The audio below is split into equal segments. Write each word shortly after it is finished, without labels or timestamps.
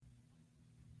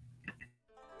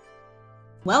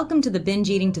Welcome to the Binge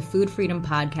Eating to Food Freedom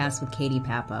podcast with Katie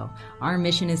Papo. Our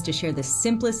mission is to share the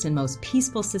simplest and most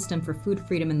peaceful system for food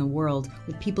freedom in the world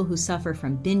with people who suffer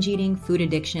from binge eating, food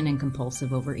addiction, and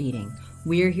compulsive overeating.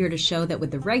 We're here to show that with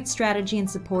the right strategy and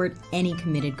support, any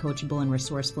committed, coachable, and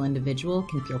resourceful individual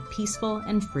can feel peaceful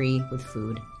and free with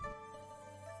food.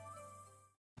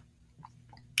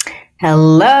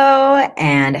 Hello,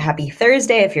 and happy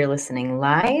Thursday if you're listening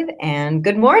live, and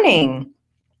good morning.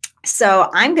 So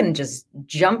I'm going to just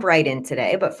jump right in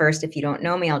today. But first, if you don't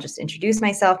know me, I'll just introduce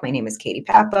myself. My name is Katie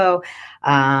Papo,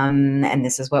 and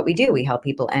this is what we do. We help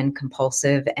people end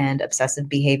compulsive and obsessive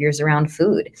behaviors around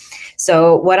food.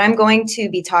 So what I'm going to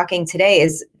be talking today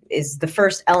is the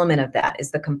first element of that is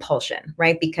the compulsion,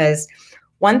 right? Because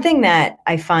one thing that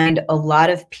I find a lot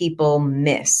of people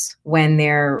miss when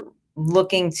they're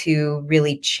looking to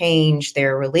really change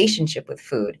their relationship with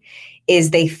food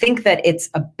is they think that it's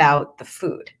about the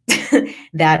food,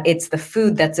 that it's the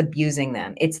food that's abusing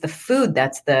them. It's the food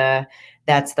that's the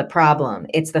problem.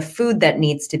 It's the food that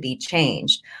needs to be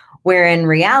changed. Where in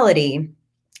reality,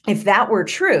 if that were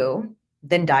true,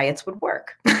 then diets would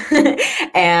work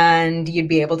and you'd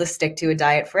be able to stick to a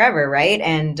diet forever, right?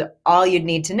 And all you'd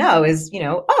need to know is,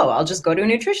 I'll just go to a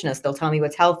nutritionist. They'll tell me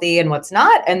what's healthy and what's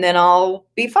not, and then I'll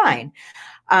be fine.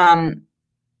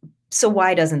 So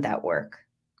why doesn't that work?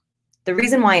 The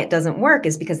reason why it doesn't work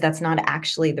is because that's not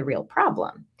actually the real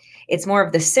problem. It's more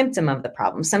of the symptom of the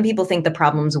problem. Some people think the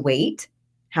problem's weight,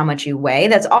 how much you weigh.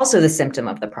 That's also the symptom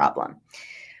of the problem.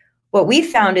 What we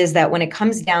found is that when it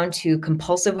comes down to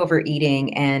compulsive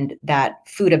overeating and that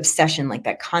food obsession, like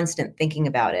that constant thinking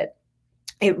about it,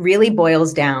 it really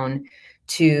boils down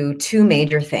to two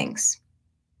major things.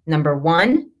 Number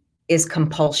one is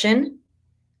compulsion,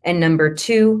 and number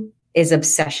two is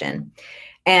obsession.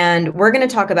 And we're going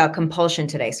to talk about compulsion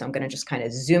today. So I'm going to just kind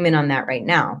of zoom in on that right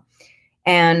now.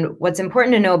 And what's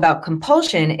important to know about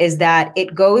compulsion is that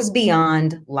it goes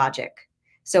beyond logic.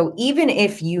 So even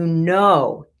if you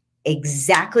know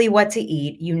exactly what to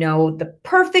eat, you know the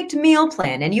perfect meal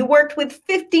plan, and you worked with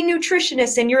 50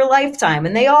 nutritionists in your lifetime,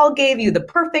 and they all gave you the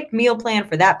perfect meal plan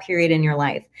for that period in your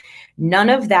life, none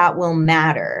of that will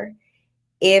matter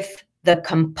if the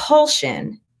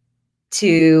compulsion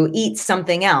to eat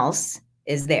something else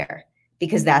is there,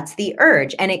 because that's the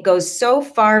urge. And it goes so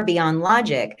far beyond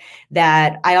logic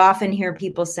that I often hear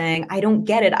people saying, I don't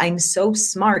get it. I'm so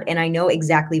smart and I know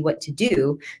exactly what to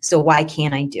do. So why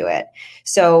can't I do it?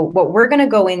 So what we're going to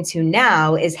go into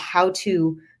now is how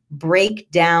to break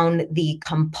down the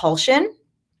compulsion,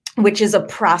 which is a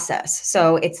process.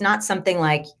 So it's not something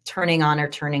like turning on or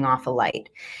turning off a light.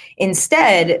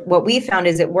 Instead, what we found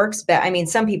is it works better. I mean,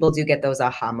 some people do get those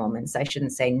aha moments. I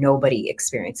shouldn't say nobody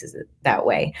experiences it that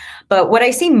way. But what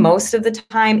I see most of the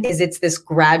time is it's this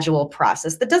gradual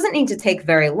process that doesn't need to take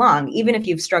very long, even if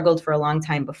you've struggled for a long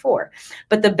time before.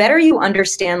 But the better you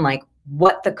understand, like,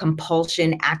 what the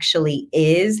compulsion actually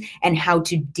is and how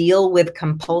to deal with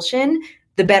compulsion,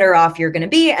 the better off you're going to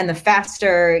be, and the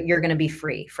faster you're going to be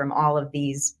free from all of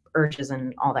these urges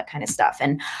and all that kind of stuff.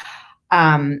 And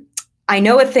I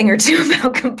know a thing or two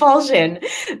about compulsion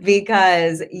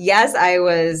because, yes, I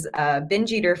was a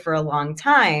binge eater for a long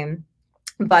time,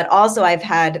 but also I've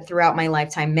had throughout my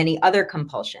lifetime many other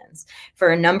compulsions. For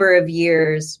a number of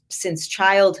years since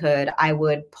childhood, I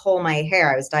would pull my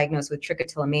hair. I was diagnosed with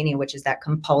trichotillomania, which is that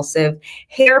compulsive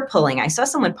hair pulling. I saw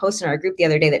someone post in our group the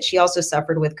other day that she also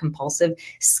suffered with compulsive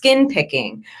skin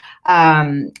picking.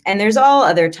 And there's all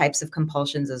other types of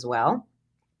compulsions as well.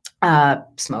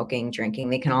 Smoking,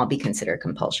 drinking, they can all be considered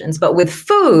compulsions. But with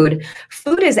food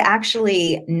is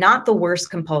actually not the worst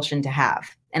compulsion to have.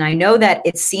 And I know that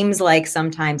it seems like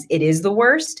sometimes it is the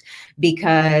worst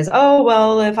because,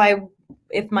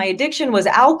 if my addiction was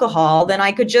alcohol, then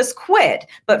I could just quit.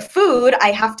 But food,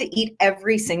 I have to eat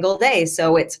every single day.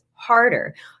 So it's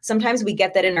harder. Sometimes we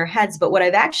get that in our heads. But what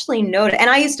I've actually noticed, and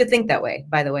I used to think that way,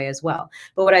 by the way, as well.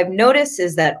 But what I've noticed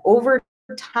is that over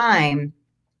time,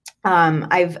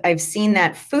 I've seen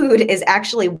that food is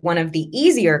actually one of the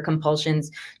easier compulsions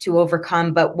to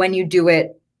overcome, but when you do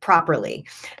it properly,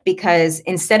 because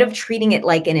instead of treating it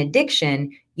like an addiction,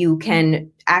 you can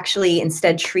actually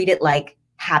instead treat it like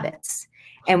habits.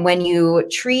 And when you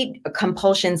treat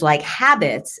compulsions like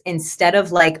habits instead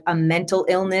of like a mental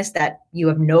illness that you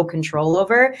have no control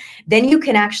over, then you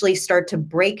can actually start to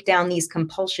break down these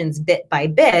compulsions bit by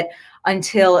bit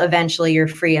until eventually you're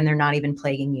free and they're not even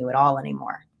plaguing you at all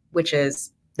anymore, which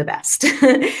is the best.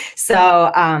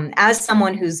 So as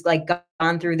someone who's like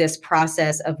gone through this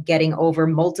process of getting over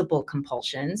multiple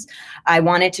compulsions, I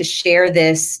wanted to share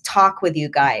this talk with you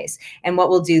guys. And what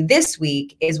we'll do this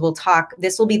week is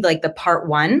this will be like the part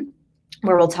one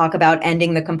where we'll talk about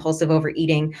ending the compulsive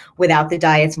overeating without the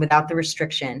diets, without the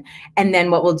restriction. And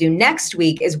then what we'll do next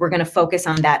week is we're going to focus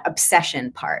on that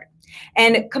obsession part.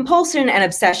 And compulsion and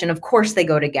obsession, of course, they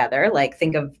go together. Like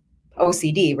think of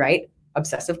OCD, right?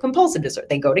 Obsessive compulsive disorder,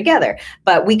 they go together,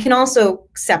 but we can also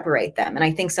separate them. And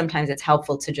I think sometimes it's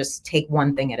helpful to just take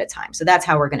one thing at a time. So that's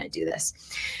how we're going to do this.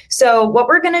 So what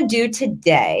we're going to do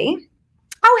today,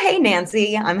 oh, hey,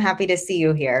 Nancy, I'm happy to see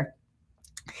you here.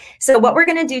 So what we're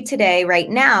going to do today right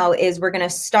now is we're going to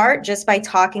start just by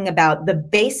talking about the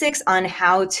basics on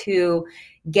how to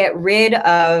get rid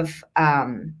of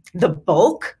the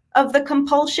bulk of the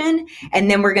compulsion.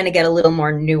 And then we're going to get a little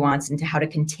more nuance into how to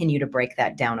continue to break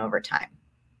that down over time.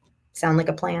 Sound like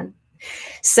a plan?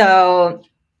 So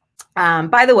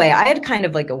by the way, I had kind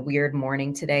of like a weird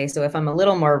morning today. So if I'm a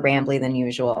little more rambly than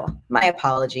usual, my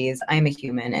apologies. I'm a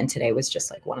human, and today was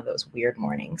just like one of those weird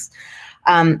mornings.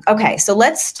 Okay, so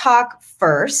let's talk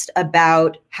first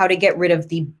about how to get rid of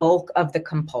the bulk of the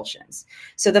compulsions.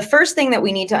 So the first thing that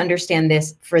we need to understand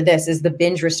this is the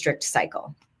binge restrict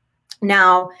cycle.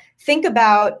 Now, think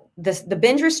about this, the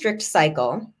binge restrict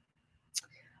cycle.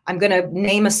 I'm going to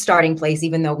name a starting place,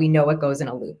 even though we know it goes in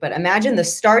a loop. But imagine the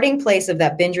starting place of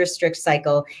that binge restrict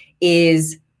cycle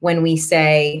is when we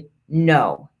say,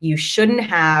 no, you shouldn't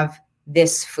have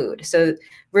this food. So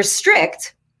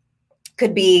restrict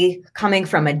could be coming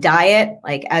from a diet,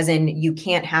 like as in you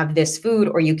can't have this food,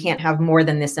 or you can't have more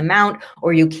than this amount,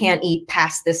 or you can't eat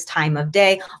past this time of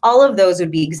day. All of those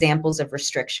would be examples of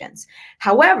restrictions.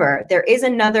 However, there is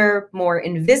another more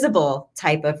invisible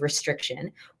type of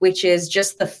restriction, which is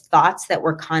just the thoughts that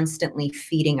we're constantly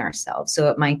feeding ourselves. So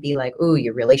it might be like, ooh,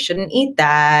 you really shouldn't eat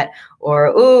that, or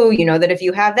ooh, you know that if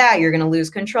you have that, you're going to lose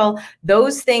control.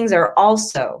 Those things are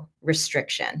also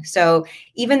restriction. So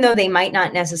even though they might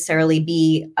not necessarily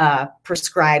be a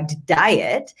prescribed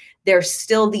diet, there's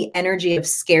still the energy of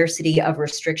scarcity, of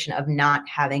restriction, of not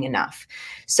having enough.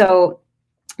 So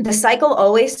the cycle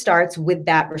always starts with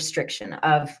that restriction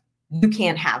of you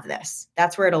can't have this.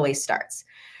 That's where it always starts.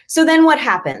 So then what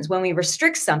happens when we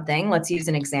restrict something? Let's use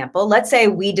an example. Let's say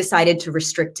we decided to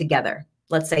restrict together.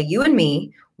 Let's say you and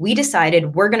me, we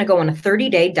decided we're going to go on a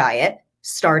 30-day diet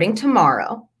starting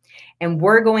tomorrow. And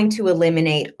we're going to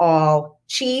eliminate all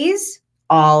cheese,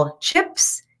 all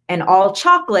chips, and all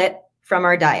chocolate from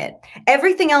our diet.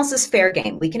 Everything else is fair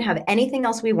game. We can have anything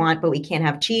else we want, but we can't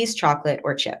have cheese, chocolate,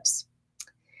 or chips.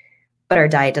 But our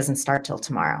diet doesn't start till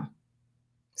tomorrow.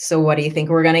 So what do you think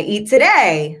we're going to eat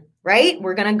today? Right?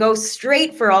 We're going to go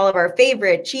straight for all of our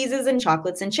favorite cheeses and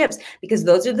chocolates and chips, because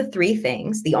those are the three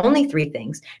things, the only three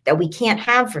things that we can't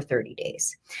have for 30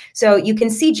 days. So you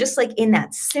can see, just like in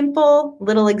that simple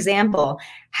little example,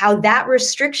 how that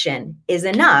restriction is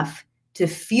enough to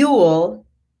fuel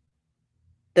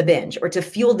the binge, or to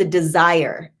fuel the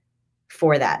desire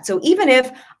for that. So even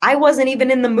if I wasn't even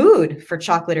in the mood for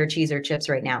chocolate or cheese or chips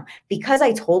right now, because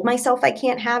I told myself I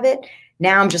can't have it,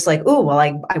 now I'm just like, oh, well,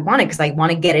 I want it because I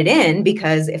want to get it in,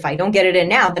 because if I don't get it in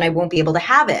now, then I won't be able to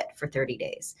have it for 30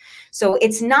 days. So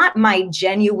it's not my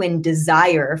genuine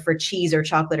desire for cheese or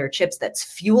chocolate or chips that's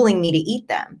fueling me to eat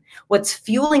them. What's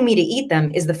fueling me to eat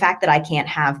them is the fact that I can't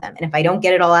have them. And if I don't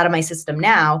get it all out of my system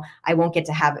now, I won't get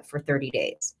to have it for 30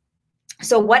 days.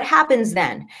 So what happens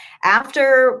then?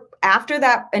 After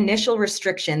that initial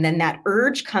restriction, then that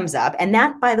urge comes up. And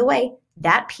that, by the way,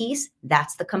 that piece,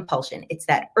 that's the compulsion. It's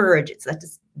that urge. It's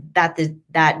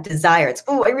that desire. It's,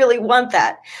 oh, I really want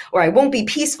that, or I won't be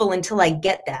peaceful until I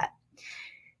get that.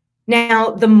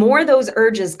 Now, the more those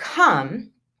urges come,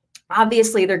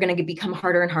 obviously they're going to become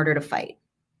harder and harder to fight,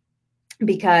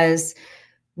 because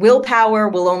willpower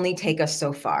will only take us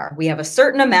so far. We have a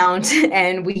certain amount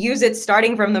and we use it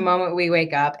starting from the moment we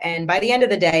wake up. And by the end of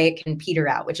the day, it can peter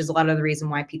out, which is a lot of the reason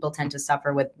why people tend to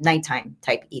suffer with nighttime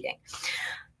type eating.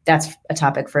 That's a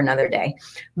topic for another day.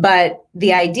 But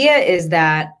the idea is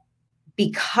that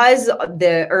because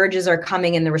the urges are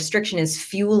coming and the restriction is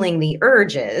fueling the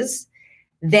urges,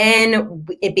 then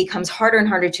it becomes harder and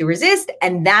harder to resist.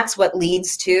 And that's what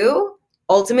leads to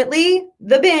ultimately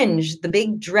the binge, the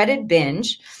big dreaded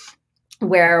binge,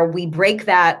 where we break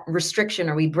that restriction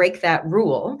or we break that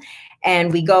rule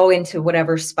and we go into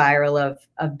whatever spiral of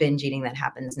binge eating that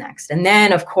happens next. And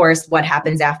then, of course, what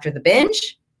happens after the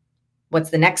binge?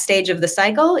 What's the next stage of the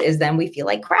cycle is then we feel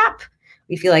like crap.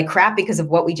 We feel like crap because of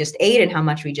what we just ate and how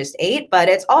much we just ate. But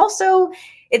it's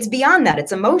beyond that.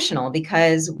 It's emotional,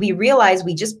 because we realize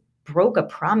we just broke a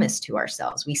promise to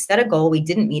ourselves. We set a goal, we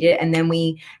didn't meet it, and then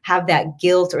we have that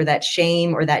guilt or that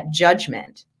shame or that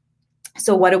judgment.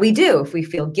 So what do? If we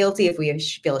feel guilty, if we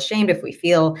feel ashamed, if we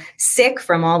feel sick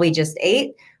from all we just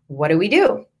ate, what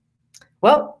do?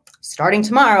 Well, starting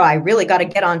tomorrow, I really got to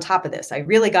get on top of this. I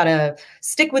really got to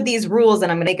stick with these rules,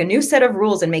 and I'm going to make a new set of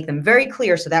rules and make them very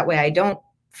clear so that way I don't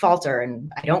falter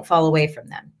and I don't fall away from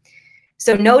them.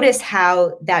 So notice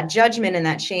how that judgment and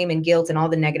that shame and guilt and all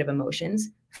the negative emotions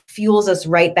fuels us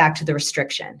right back to the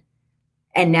restriction.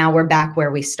 And now we're back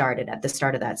where we started at the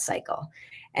start of that cycle.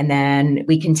 And then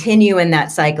we continue in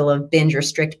that cycle of binge,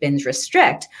 restrict, binge,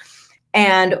 restrict.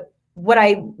 And what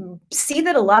I see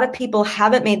that a lot of people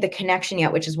haven't made the connection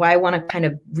yet, which is why I want to kind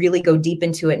of really go deep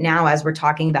into it now as we're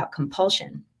talking about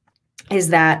compulsion, is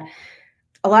that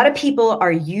a lot of people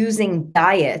are using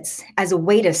diets as a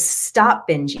way to stop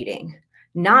binge eating,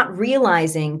 not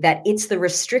realizing that it's the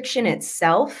restriction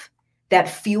itself that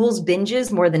fuels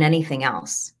binges more than anything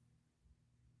else.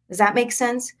 Does that make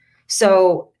sense?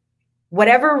 So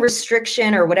whatever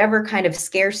restriction or whatever kind of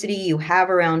scarcity you have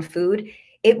around food,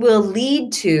 it will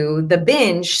lead to the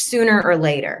binge sooner or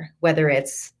later, whether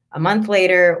it's a month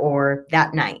later or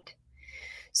that night.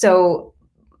 So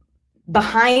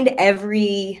behind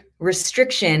every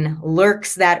restriction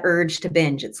lurks that urge to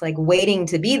binge. It's like waiting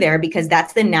to be there because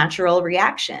that's the natural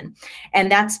reaction.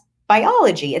 And that's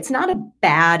biology. It's not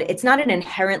an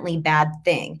inherently bad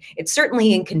thing. It's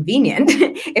certainly inconvenient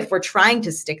if we're trying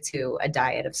to stick to a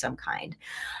diet of some kind.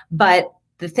 But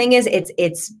the thing is,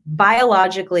 it's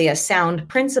biologically a sound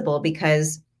principle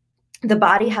because the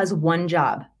body has one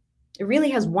job. It really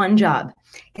has one job.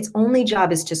 Its only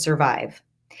job is to survive.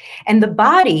 And the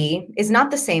body is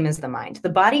not the same as the mind. The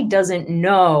body doesn't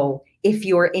know if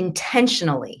you're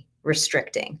intentionally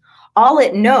restricting. All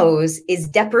it knows is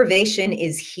deprivation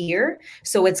is here.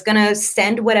 So it's going to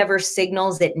send whatever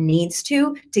signals it needs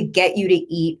to get you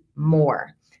to eat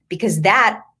more. Because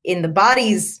that, in the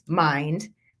body's mind,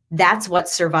 that's what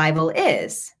survival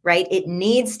is, right? It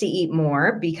needs to eat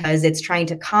more because it's trying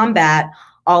to combat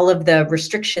all of the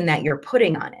restriction that you're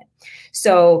putting on it.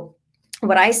 So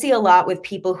what I see a lot with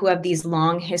people who have these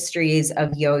long histories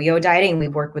of yo-yo dieting,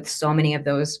 we've worked with so many of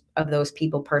those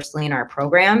people personally in our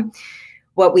program.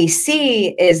 What we see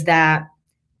is that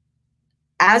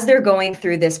as they're going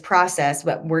through this process,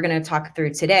 what we're going to talk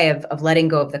through today of letting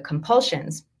go of the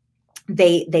compulsions,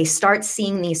 they start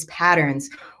seeing these patterns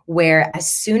where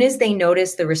as soon as they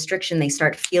notice the restriction, they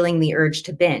start feeling the urge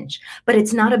to binge. But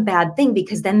it's not a bad thing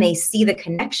because then they see the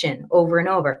connection over and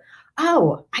over.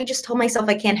 Oh, I just told myself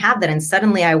I can't have that and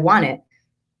suddenly I want it,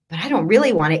 but I don't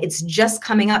really want it. It's just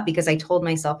coming up because I told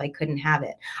myself I couldn't have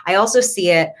it. I also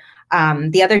see it,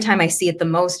 the other time I see it the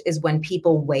most is when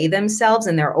people weigh themselves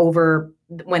and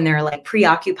when they're like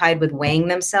preoccupied with weighing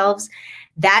themselves.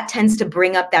 That tends to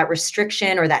bring up that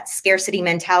restriction or that scarcity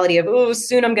mentality of, oh,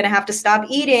 soon I'm going to have to stop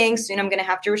eating. Soon I'm going to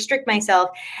have to restrict myself.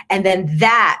 And then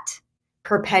that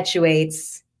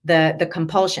perpetuates the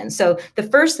compulsion. So the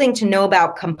first thing to know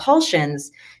about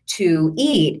compulsions to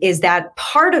eat is that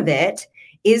part of it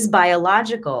is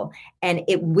biological and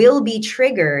it will be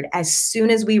triggered as soon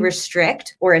as we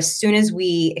restrict or as soon as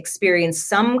we experience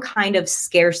some kind of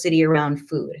scarcity around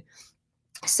food.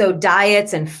 So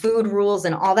diets and food rules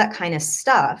and all that kind of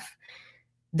stuff,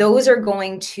 those are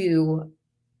going to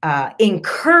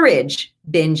encourage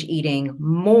binge eating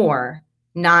more,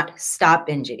 not stop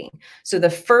binge eating. So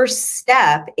the first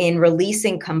step in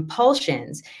releasing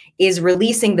compulsions is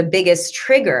releasing the biggest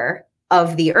trigger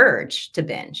of the urge to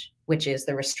binge, which is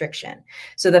the restriction.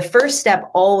 So the first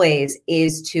step always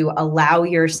is to allow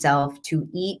yourself to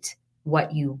eat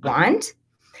what you want.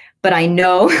 But I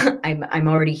know I'm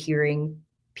already hearing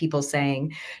people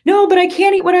saying, no, but I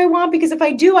can't eat what I want because if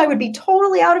I do, I would be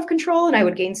totally out of control and I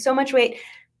would gain so much weight.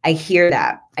 I hear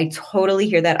that. I totally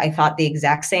hear that. I thought the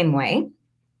exact same way.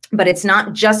 But it's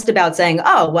not just about saying,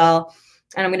 oh, well,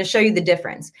 and I'm going to show you the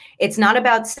difference. It's not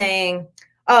about saying,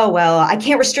 oh, well, I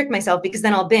can't restrict myself because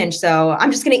then I'll binge. So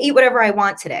I'm just going to eat whatever I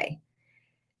want today.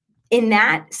 In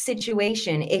that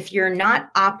situation, if you're not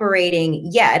operating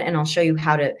yet, and I'll show you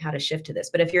how to shift to this,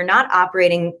 but if you're not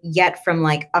operating yet from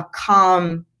like a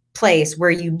calm place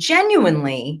where you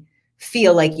genuinely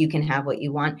feel like you can have what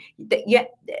you want,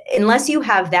 yet, unless you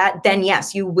have that, then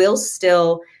yes, you will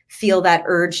still feel that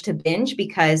urge to binge.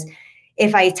 Because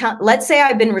if let's say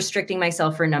I've been restricting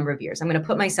myself for a number of years, I'm going to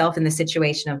put myself in the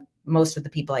situation of most of the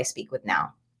people I speak with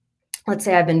now. Let's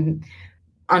say I've been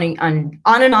on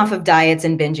and off of diets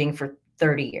and binging for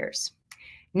 30 years.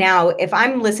 Now, if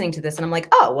I'm listening to this and I'm like,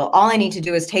 oh, well, all I need to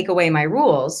do is take away my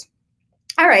rules.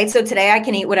 All right, so today I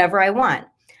can eat whatever I want.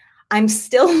 I'm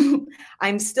still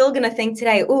going to think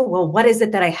today, oh, well, what is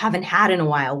it that I haven't had in a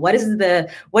while? What is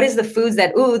the foods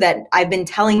that I've been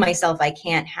telling myself I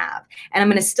can't have? And I'm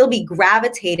going to still be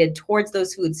gravitated towards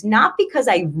those foods, not because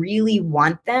I really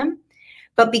want them,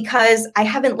 but because I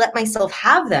haven't let myself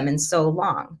have them in so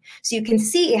long. So you can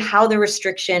see how the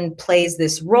restriction plays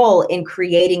this role in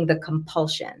creating the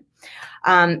compulsion.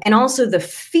 And also the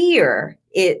fear,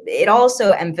 it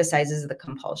also emphasizes the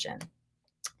compulsion.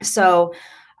 So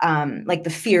like the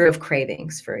fear of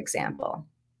cravings, for example.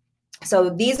 So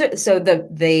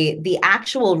the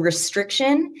actual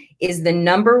restriction is the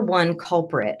number one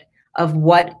culprit of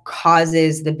what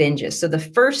causes the binges. So the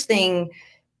first thing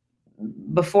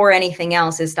before anything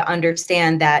else is to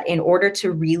understand that in order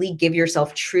to really give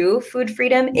yourself true food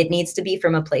freedom, it needs to be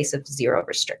from a place of zero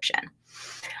restriction.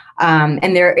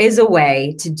 And there is a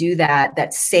way to do that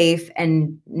that's safe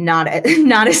and not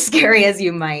as scary as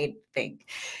you might think.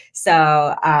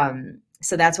 So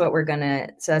that's what we're gonna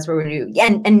do.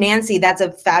 And Nancy, that's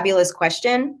a fabulous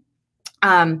question.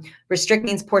 Restrict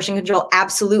means portion control.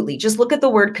 Absolutely. Just look at the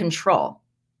word control,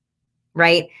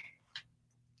 right?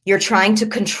 You're trying to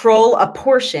control a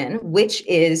portion, which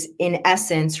is in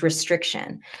essence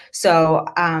restriction. So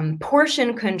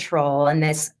portion control, and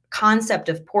this concept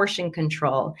of portion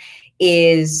control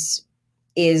is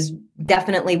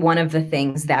definitely one of the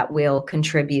things that will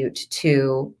contribute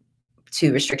to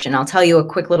restriction. I'll tell you a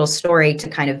quick little story to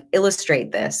kind of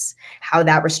illustrate this, how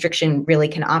that restriction really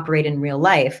can operate in real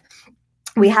life.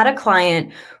 We had a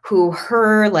client who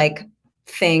her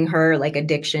addiction,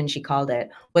 she called it,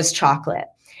 was chocolate.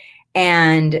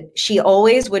 And she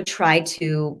always would try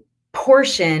to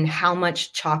portion how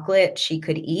much chocolate she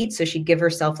could eat. So she'd give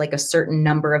herself like a certain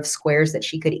number of squares that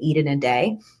she could eat in a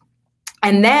day.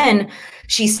 And then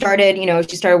she started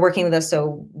working with us.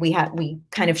 So we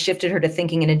kind of shifted her to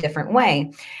thinking in a different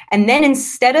way. And then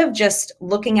instead of just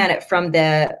looking at it from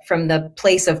the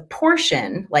place of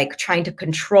portion, like trying to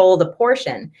control the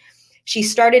portion, she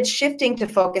started shifting to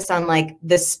focus on like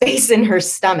the space in her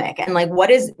stomach and like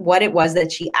what it was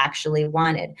that she actually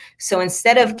wanted. So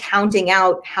instead of counting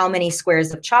out how many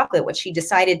squares of chocolate, what she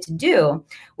decided to do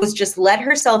was just let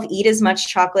herself eat as much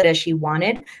chocolate as she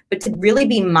wanted, but to really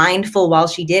be mindful while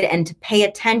she did and to pay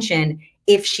attention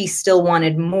if she still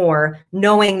wanted more,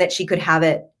 knowing that she could have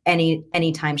it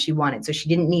any time she wanted. So she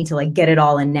didn't need to like get it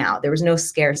all in now. There was no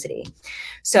scarcity.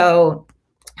 So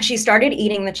she started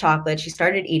eating the chocolate, she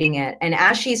started eating it. And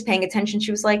as she's paying attention, she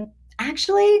was like,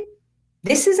 actually,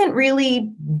 this isn't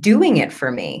really doing it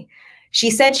for me.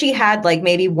 She said she had like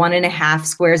maybe 1.5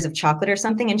 squares of chocolate or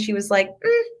something. And she was like,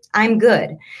 I'm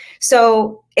good.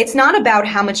 So it's not about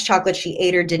how much chocolate she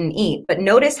ate or didn't eat, but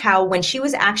notice how when she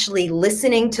was actually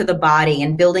listening to the body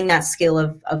and building that skill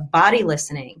of body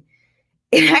listening,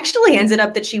 it actually ended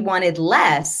up that she wanted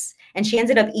less, and she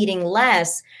ended up eating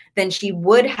less than she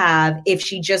would have if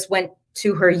she just went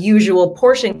to her usual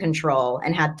portion control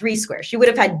and had 3 squares. She would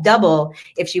have had double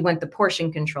if she went the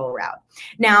portion control route.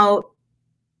 Now,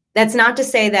 that's not to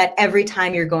say that every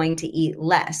time you're going to eat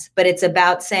less, but it's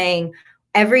about saying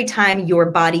every time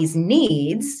your body's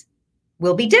needs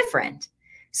will be different.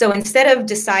 So instead of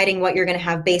deciding what you're going to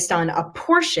have based on a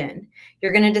portion,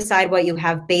 you're going to decide what you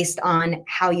have based on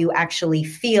how you actually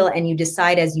feel, and you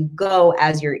decide as you go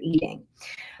as you're eating.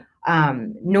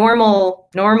 Normal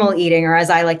eating, or as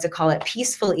I like to call it,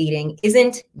 peaceful eating,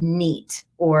 isn't neat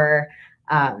or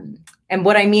and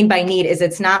what I mean by neat is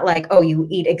it's not like, oh, you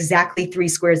eat exactly 3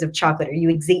 squares of chocolate or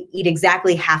you eat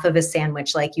exactly half of a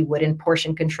sandwich like you would in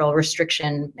portion control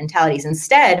restriction mentalities.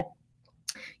 Instead,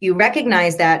 you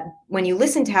recognize that when you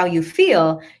listen to how you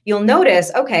feel, you'll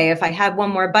notice, okay, if I have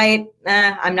one more bite,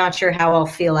 I'm not sure how I'll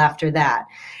feel after that.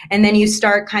 And then you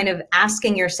start kind of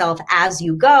asking yourself as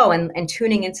you go and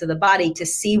tuning into the body to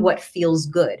see what feels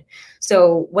good.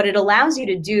 So what it allows you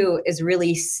to do is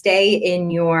really stay in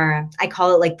your, I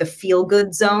call it like the feel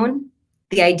good zone.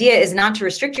 The idea is not to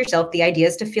restrict yourself. The idea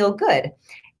is to feel good.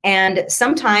 And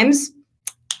sometimes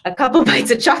a couple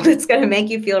bites of chocolate's going to make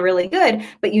you feel really good,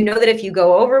 but you know that if you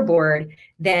go overboard,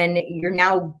 then you're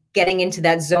now getting into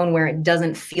that zone where it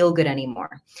doesn't feel good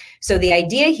anymore. So the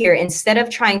idea here, instead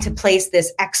of trying to place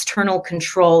this external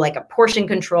control, like a portion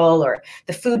control, or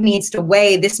the food needs to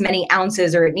weigh this many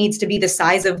ounces, or it needs to be the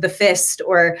size of the fist,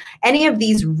 or any of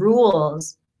these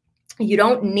rules, you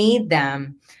don't need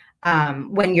them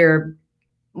when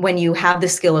you have the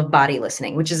skill of body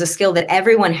listening, which is a skill that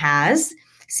everyone has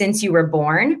since you were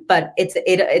born, but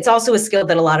it's also a skill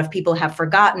that a lot of people have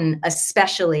forgotten,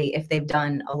 especially if they've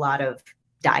done a lot of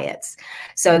diets.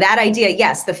 So that idea,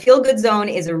 yes, the feel good zone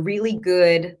is a really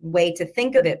good way to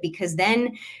think of it, because then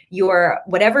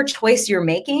whatever choice you're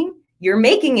making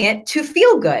it to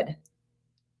feel good,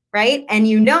 right? And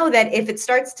you know that if it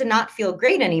starts to not feel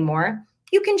great anymore,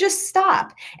 you can just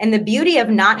stop. And the beauty of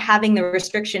not having the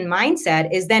restriction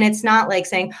mindset is then it's not like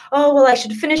saying, oh, well, I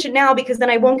should finish it now because then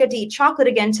I won't get to eat chocolate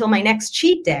again until my next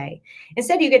cheat day.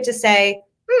 Instead, you get to say,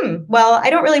 well, I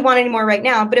don't really want any more right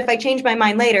now, but if I change my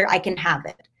mind later, I can have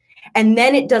it. And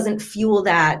then it doesn't fuel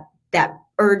that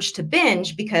urge to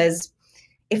binge, because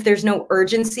if there's no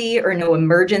urgency or no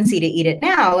emergency to eat it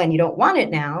now and you don't want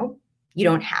it now, you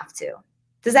don't have to.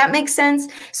 Does that make sense?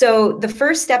 So the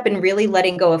first step in really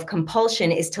letting go of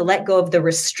compulsion is to let go of the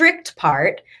restrict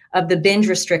part of the binge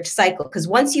restrict cycle. Because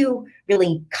once you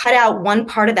really cut out one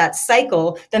part of that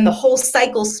cycle, then the whole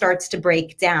cycle starts to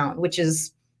break down, which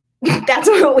is, that's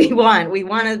what we want. We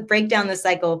want to break down the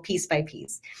cycle piece by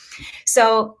piece.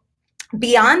 So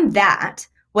beyond that,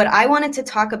 what I wanted to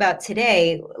talk about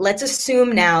today, let's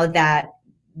assume now that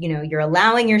you're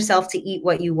allowing yourself to eat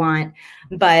what you want,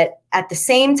 but at the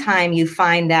same time you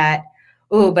find that,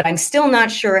 but I'm still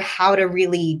not sure how to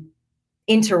really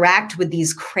interact with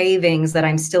these cravings that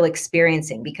I'm still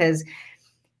experiencing, because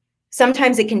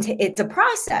sometimes it's a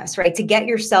process, right? To get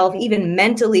yourself even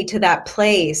mentally to that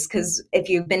place. Because if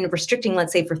you've been restricting,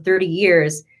 let's say for 30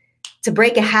 years, to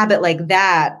break a habit like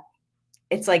that,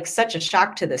 it's like such a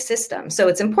shock to the system. So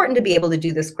it's important to be able to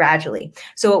do this gradually.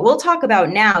 So what we'll talk about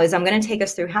now is I'm going to take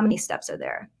us through, how many steps are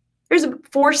there? There's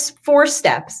four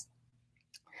steps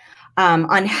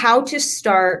on how to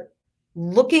start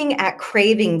looking at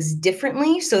cravings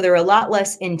differently. So they're a lot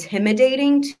less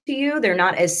intimidating to you. They're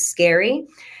not as scary,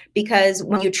 because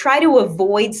when you try to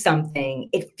avoid something,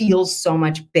 it feels so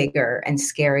much bigger and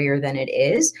scarier than it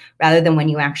is, rather than when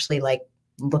you actually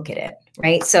look at it,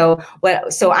 right? So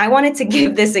I wanted to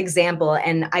give this example,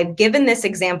 and I've given this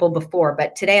example before,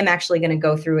 but today I'm actually going to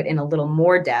go through it in a little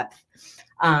more depth.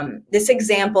 This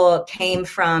example came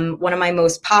from one of my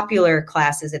most popular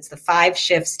classes. It's the 5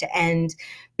 Shifts to End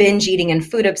Binge Eating and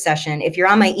Food Obsession. If you're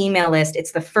on my email list,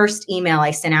 it's the first email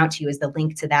I sent out to you is the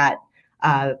link to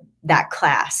that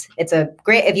class. It's a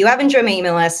great, if you haven't joined my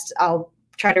email list, I'll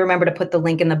try to remember to put the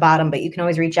link in the bottom, but you can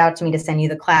always reach out to me to send you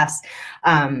the class.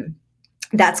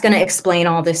 That's going to explain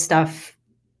all this stuff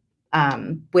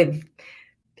with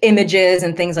images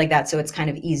and things like that. So it's kind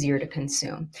of easier to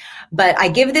consume. But I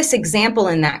give this example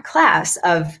in that class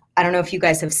of, I don't know if you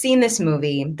guys have seen this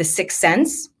movie, The Sixth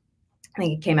Sense. I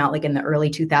think it came out in the early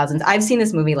 2000s. I've seen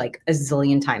this movie a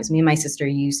zillion times. Me and my sister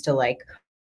used to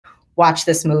watch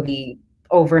this movie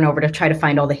over and over to try to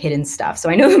find all the hidden stuff. So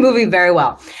I know the movie very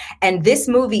well. And this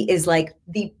movie is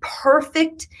the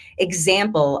perfect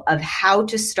example of how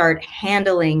to start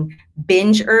handling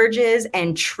binge urges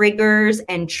and triggers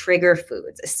and trigger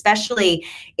foods, especially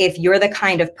if you're the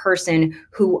kind of person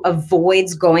who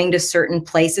avoids going to certain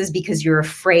places because you're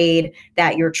afraid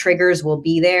that your triggers will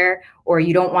be there, or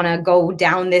you don't want to go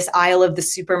down this aisle of the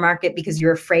supermarket because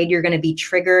you're afraid you're going to be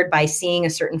triggered by seeing a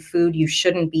certain food you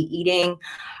shouldn't be eating.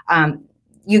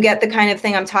 You get the kind of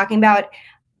thing I'm talking about.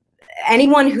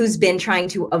 Anyone who's been trying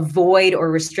to avoid or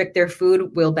restrict their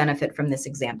food will benefit from this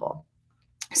example.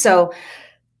 So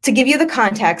to give you the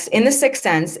context, in The Sixth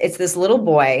Sense, it's this little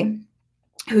boy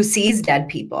who sees dead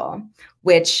people,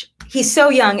 which he's so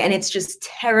young and it's just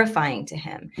terrifying to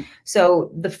him.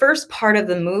 So the first part of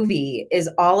the movie is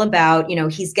all about,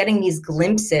 he's getting these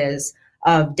glimpses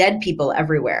of dead people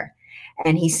everywhere.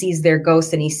 And he sees their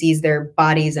ghosts and he sees their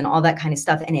bodies and all that kind of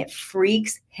stuff. And it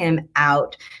freaks him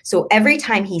out. So every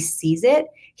time he sees it,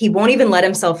 he won't even let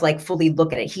himself fully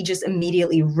look at it. He just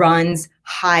immediately runs,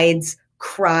 hides,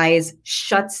 cries,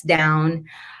 shuts down.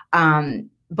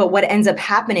 But what ends up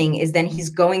happening is then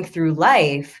he's going through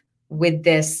life with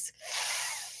this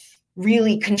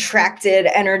really contracted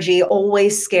energy,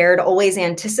 always scared, always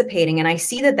anticipating. And I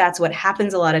see that that's what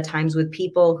happens a lot of times with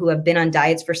people who have been on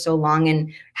diets for so long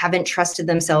and haven't trusted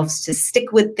themselves to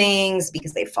stick with things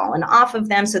because they've fallen off of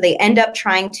them. So they end up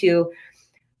trying to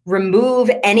remove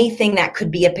anything that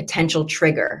could be a potential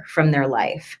trigger from their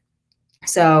life.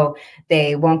 So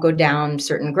they won't go down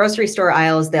certain grocery store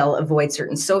aisles. They'll avoid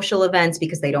certain social events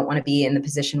because they don't want to be in the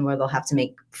position where they'll have to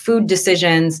make food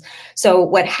decisions. So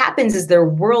what happens is their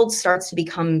world starts to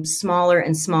become smaller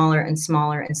and smaller and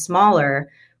smaller and smaller,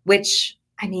 which,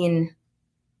 then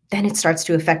it starts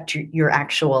to affect your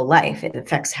actual life. It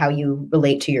affects how you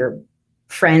relate to your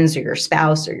friends or your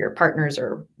spouse or your partners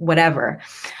or whatever.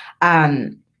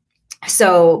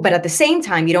 But at the same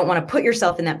time, you don't want to put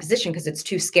yourself in that position because it's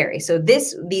too scary. So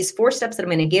these 4 steps that I'm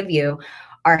going to give you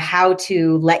are how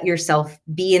to let yourself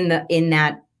be in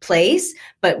that place,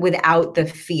 but without the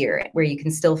fear, where you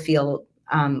can still feel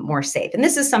more safe. And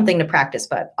this is something to practice,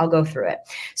 but I'll go through it.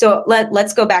 So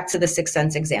let's go back to the Sixth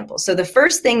Sense example. So the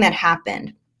first thing that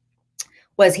happened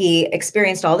was he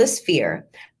experienced all this fear,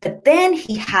 but then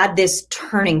he had this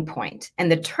turning point.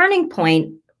 And the turning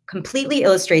point completely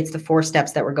illustrates the 4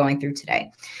 steps that we're going through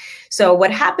today. So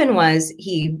what happened was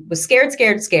he was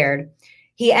scared.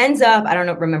 He ends up, I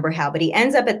don't remember how, but he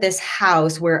ends up at this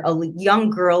house where a young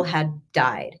girl had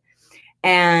died.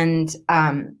 And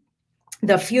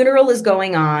the funeral is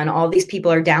going on. All these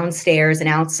people are downstairs and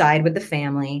outside with the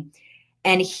family.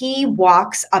 And he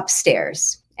walks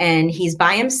upstairs and he's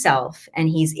by himself and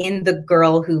he's in the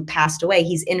girl who passed away.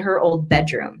 He's in her old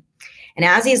bedroom. And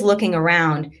as he's looking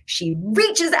around, she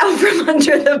reaches out from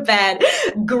under the bed,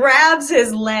 grabs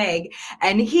his leg,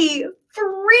 and he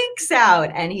freaks out.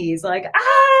 And he's like,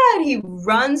 ah, and he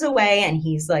runs away and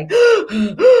he's like,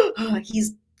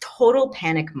 he's total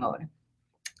panic mode.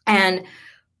 And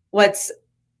what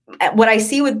I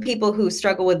see with people who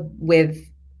struggle with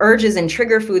urges and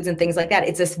trigger foods and things like that,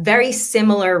 it's this very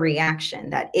similar reaction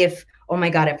that if, oh my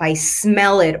God, if I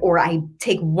smell it or I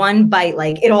take one bite,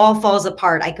 like it all falls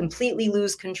apart. I completely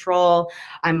lose control.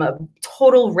 I'm a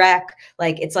total wreck.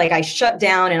 Like it's like I shut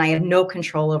down and I have no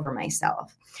control over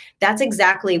myself. That's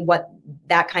exactly what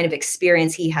that kind of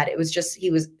experience he had. It was just,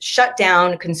 he was shut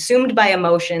down, consumed by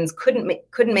emotions, couldn't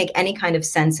make any kind of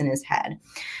sense in his head.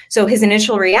 So his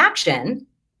initial reaction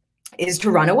is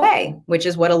to run away, which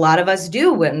is what a lot of us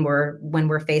do when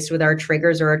we're faced with our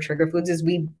triggers or our trigger foods, is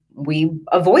we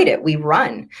avoid it, we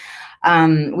run.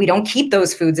 We don't keep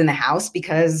those foods in the house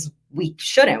because we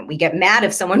shouldn't. We get mad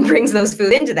if someone brings those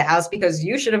food into the house because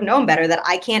you should have known better that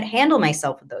I can't handle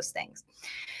myself with those things.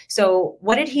 So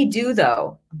what did he do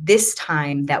though? This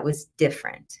time that was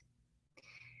different.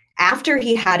 After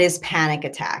he had his panic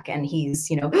attack and he's,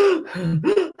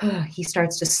 he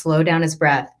starts to slow down his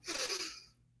breath.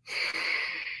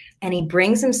 And he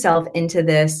brings himself into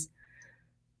this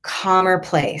calmer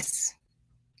place.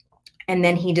 And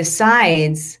then he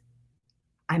decides,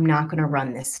 I'm not going to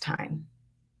run this time.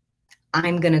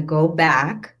 I'm going to go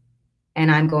back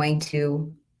and I'm going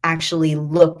to actually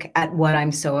look at what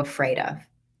I'm so afraid of.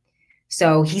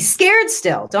 So he's scared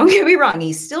still. Don't get me wrong.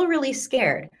 He's still really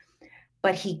scared.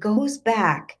 But he goes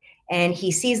back and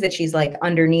he sees that she's like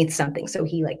underneath something. So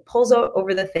he like pulls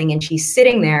over the thing and she's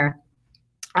sitting there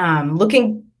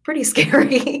looking pretty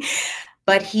scary.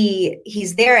 But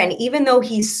he's there. And even though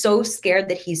he's so scared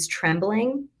that he's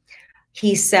trembling,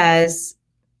 he says,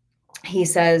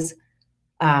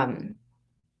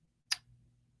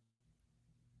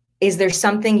 is there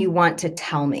something you want to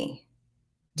tell me?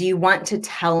 Do you want to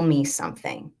tell me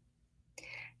something?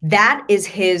 That is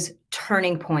his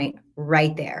turning point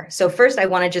right there. So first I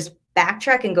want to just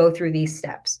backtrack and go through these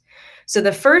steps. So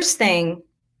the first thing,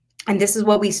 and this is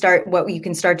what you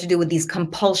can start to do with these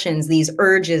compulsions, these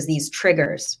urges, these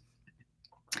triggers.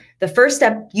 The first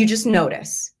step, you just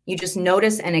notice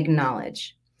and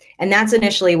acknowledge. And that's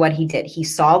initially what he did. He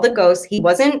saw the ghost. He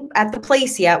wasn't at the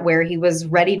place yet where he was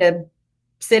ready to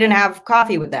sit and have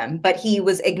coffee with them, but he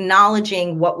was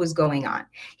acknowledging what was going on.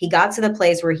 He got to the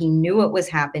place where he knew what was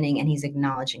happening and he's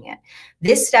acknowledging it.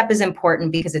 This step is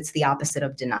important because it's the opposite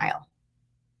of denial.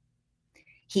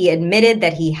 He admitted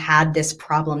that he had this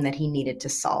problem that he needed to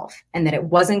solve and that it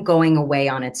wasn't going away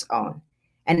on its own,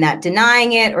 and that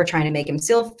denying it or trying to make him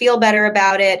still feel better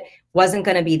about it wasn't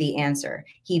going to be the answer.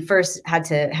 He first had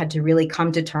to really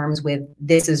come to terms with,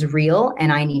 this is real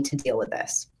and I need to deal with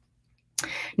this.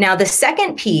 Now, the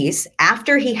second piece,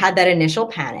 after he had that initial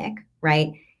panic,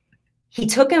 right, he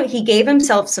gave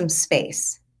himself some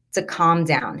space to calm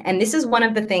down. And this is one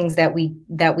of the things that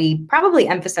we probably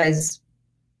emphasize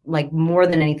like more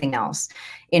than anything else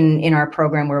in our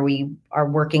program where we are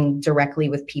working directly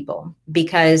with people,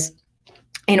 because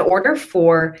in order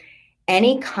for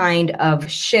any kind of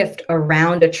shift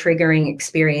around a triggering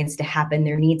experience to happen,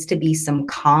 there needs to be some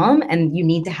calm and you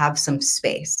need to have some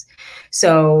space.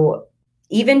 So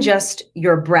even just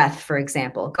your breath, for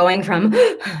example, going from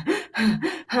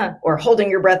or holding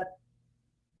your breath,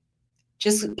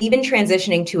 just even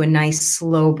transitioning to a nice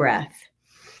slow breath.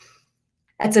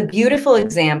 That's a beautiful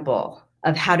example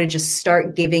of how to just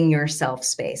start giving yourself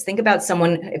space. Think about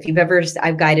someone,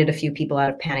 I've guided a few people out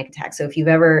of panic attacks. So if you've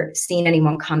ever seen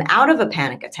anyone come out of a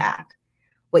panic attack,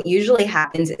 what usually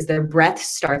happens is their breath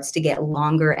starts to get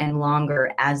longer and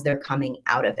longer as they're coming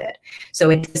out of it. So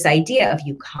it's this idea of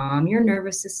you calm your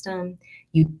nervous system,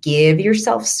 you give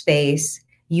yourself space,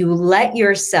 you let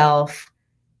yourself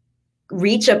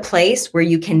reach a place where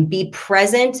you can be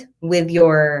present with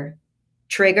your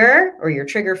trigger or your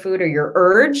trigger food or your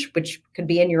urge, which could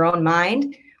be in your own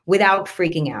mind, without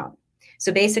freaking out.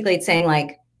 So basically it's saying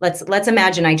like, let's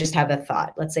imagine I just have a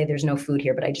thought. Let's say there's no food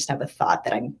here, but I just have a thought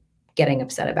that I'm getting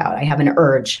upset about. I have an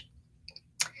urge.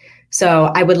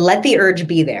 So I would let the urge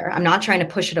be there. I'm not trying to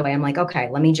push it away. I'm like, okay,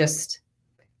 let me just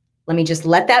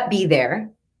let that be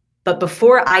there. But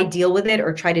before I deal with it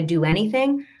or try to do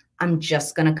anything, I'm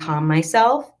just going to calm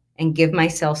myself and give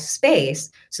myself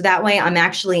space. So that way I'm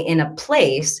actually in a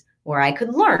place where I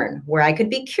could learn, where I could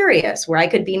be curious, where I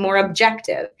could be more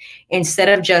objective, instead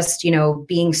of just,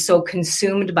 being so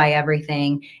consumed by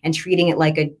everything and treating it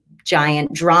like a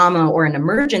giant drama or an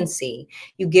emergency.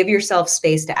 You give yourself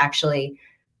space to actually,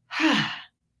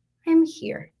 I'm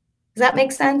here. Does that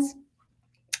make sense?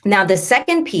 Now, the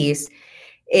second piece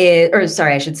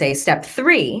I should say step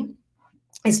 3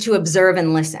 is to observe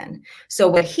and listen. So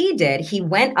what he did, he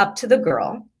went up to the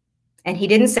girl and he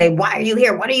didn't say, "Why are you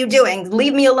here? What are you doing?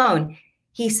 Leave me alone."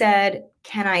 He said,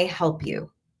 "Can I help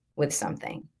you with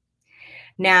something?"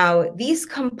 Now, these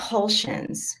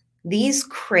compulsions, these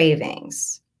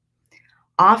cravings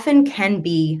often can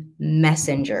be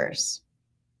messengers,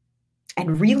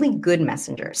 and really good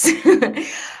messengers.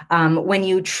 When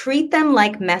you treat them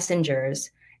like messengers,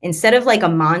 instead of like a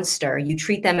monster, you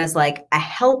treat them as like a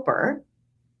helper,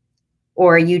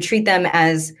 or you treat them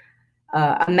as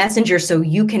a messenger so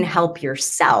you can help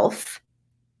yourself,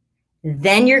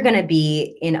 then you're going to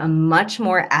be in a much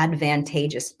more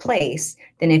advantageous place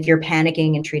than if you're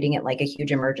panicking and treating it like a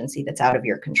huge emergency that's out of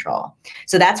your control.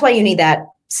 So that's why you need that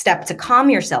step to calm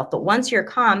yourself. But once you're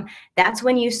calm, that's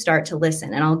when you start to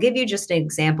listen. And I'll give you just an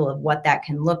example of what that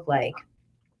can look like.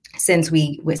 Since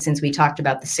we talked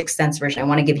about the sixth sense version, I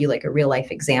want to give you like a real life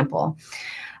example.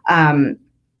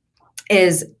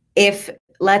 Is if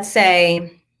let's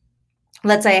say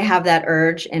I have that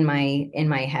urge in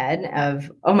my head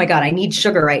of, oh my God, I need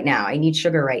sugar right now. I need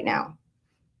sugar right now.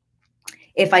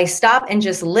 If I stop and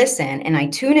just listen and I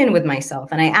tune in with myself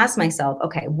and I ask myself,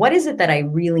 okay, what is it that I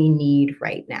really need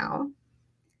right now?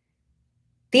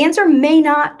 The answer may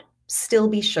not still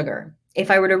be sugar. If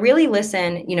I were to really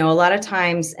listen, a lot of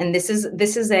times, and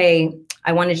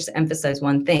I want to just emphasize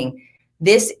one thing.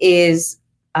 This is,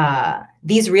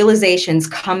 these realizations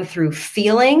come through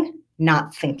feeling,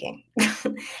 not thinking.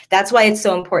 That's why it's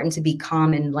so important to be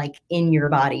calm and like in your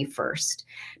body first,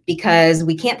 because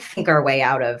we can't think our way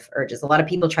out of urges. A lot of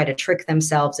people try to trick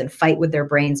themselves and fight with their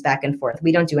brains back and forth.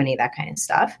 We don't do any of that kind of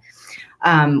stuff.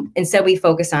 Instead, we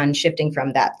focus on shifting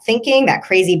from that thinking, that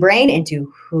crazy brain,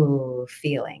 into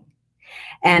feeling.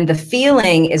 And the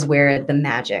feeling is where the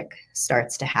magic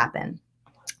starts to happen.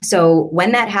 So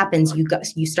when that happens,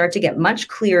 you start to get much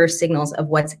clearer signals of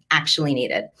what's actually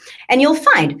needed. And you'll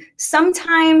find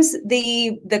sometimes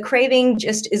the craving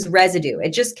just is residue.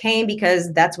 It just came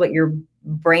because that's what your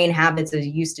brain habits is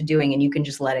used to doing, and you can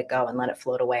just let it go and let it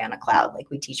float away on a cloud, like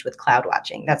we teach with cloud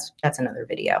watching. That's another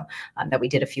video that we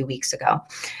did a few weeks ago.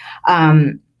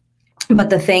 But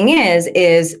the thing is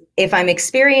if I'm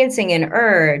experiencing an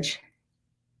urge,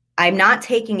 I'm not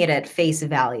taking it at face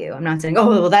value. I'm not saying, oh,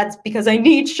 well, that's because I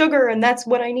need sugar and that's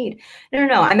what I need.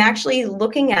 No. I'm actually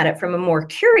looking at it from a more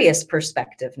curious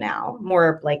perspective now,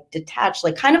 more like detached,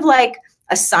 like kind of like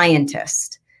a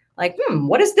scientist. Like,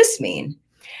 what does this mean?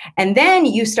 And then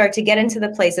you start to get into the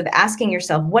place of asking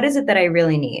yourself, what is it that I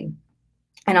really need?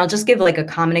 And I'll just give like a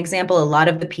common example. A lot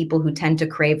of the people who tend to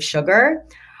crave sugar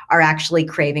are actually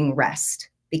craving rest,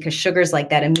 because sugar is like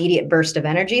that immediate burst of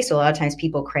energy. So a lot of times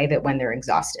people crave it when they're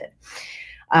exhausted,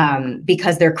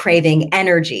 because they're craving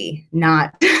energy,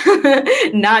 not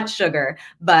sugar.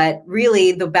 But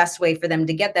really the best way for them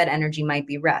to get that energy might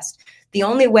be rest. The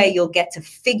only way you'll get to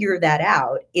figure that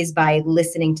out is by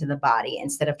listening to the body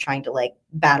instead of trying to like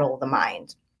battle the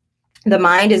mind. The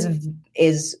mind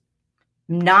is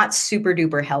not super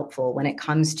duper helpful when it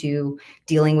comes to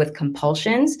dealing with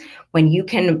compulsions. When you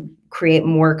can create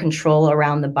more control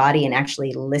around the body and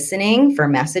actually listening for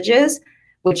messages,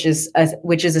 which is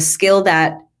a skill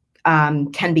that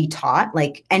can be taught.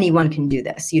 Like anyone can do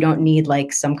this. You don't need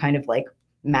like some kind of like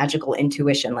magical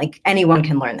intuition. Like anyone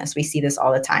can learn this. We see this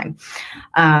all the time.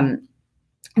 At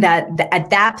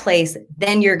that place,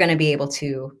 then you're going to be able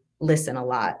to listen a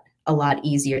lot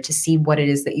easier to see what it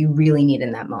is that you really need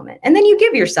in that moment. And then you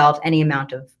give yourself any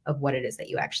amount of what it is that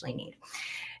you actually need.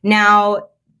 Now,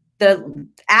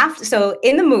 so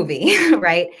in the movie,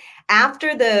 right,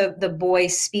 after the boy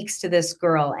speaks to this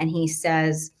girl and he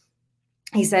says,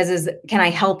 can I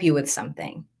help you with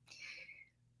something?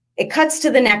 It cuts to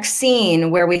the next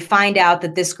scene where we find out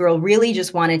that this girl really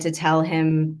just wanted to tell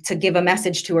him to give a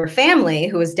message to her family,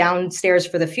 who was downstairs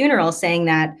for the funeral, saying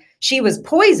that she was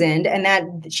poisoned and that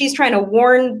she's trying to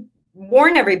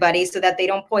warn everybody so that they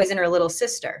don't poison her little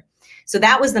sister. So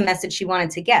that was the message she wanted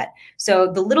to get.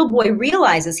 So the little boy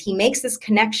realizes, he makes this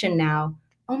connection now.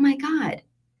 Oh my God,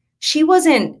 she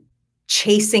wasn't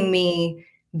chasing me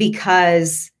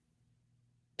because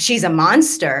she's a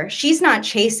monster. She's not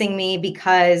chasing me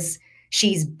because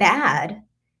she's bad.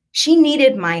 She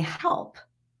needed my help.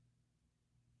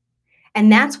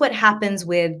 And that's what happens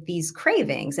with these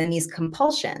cravings and these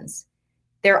compulsions.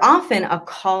 They're often a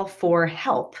call for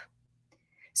help.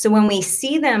 So when we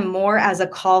see them more as a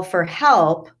call for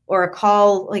help or a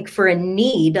call like for a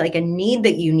need, like a need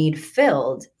that you need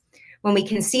filled, when we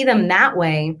can see them that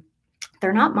way,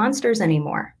 they're not monsters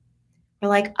anymore. We're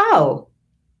like, oh,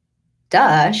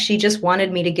 duh, she just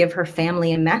wanted me to give her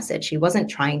family a message. She wasn't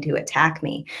trying to attack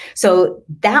me. So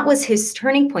that was his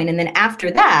turning point. And then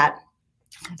after that,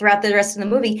 throughout the rest of the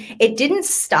movie, it didn't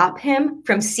stop him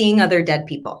from seeing other dead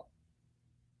people.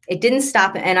 It didn't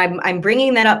stop. And I'm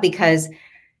bringing that up because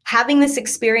having this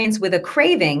experience with a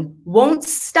craving won't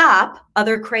stop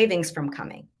other cravings from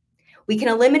coming. We can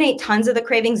eliminate tons of the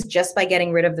cravings just by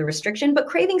getting rid of the restriction, but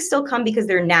cravings still come because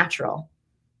they're natural.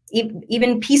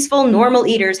 Even peaceful, normal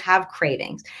eaters have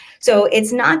cravings. So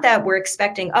it's not that we're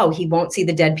expecting, oh, he won't see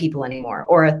the dead people anymore,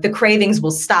 or the cravings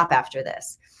will stop after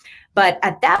this. But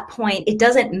at that point, it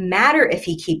doesn't matter if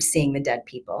he keeps seeing the dead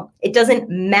people. It doesn't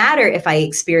matter if I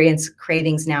experience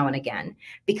cravings now and again,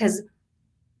 because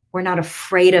we're not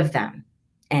afraid of them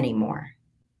anymore.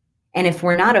 And if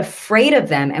we're not afraid of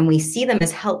them and we see them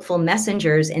as helpful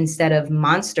messengers instead of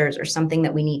monsters or something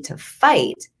that we need to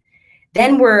fight,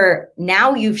 then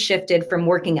now you've shifted from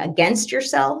working against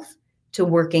yourself to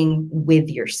working with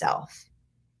yourself.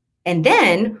 And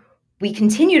then we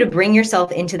continue to bring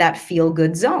yourself into that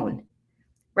feel-good zone,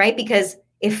 right? Because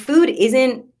if food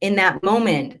isn't in that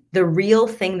moment the real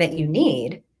thing that you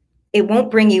need, it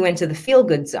won't bring you into the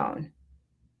feel-good zone.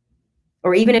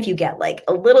 Or even if you get like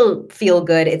a little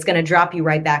feel-good, it's going to drop you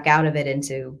right back out of it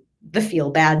into the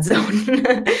feel-bad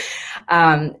zone.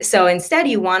 So instead,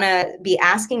 you want to be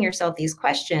asking yourself these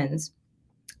questions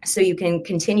so you can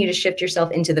continue to shift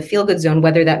yourself into the feel-good zone,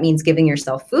 whether that means giving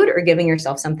yourself food or giving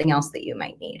yourself something else that you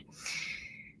might need.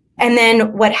 And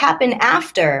then what happened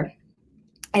after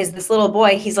is this little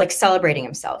boy, he's like celebrating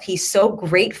himself. He's so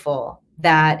grateful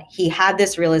that he had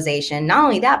this realization. Not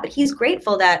only that, but he's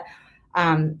grateful that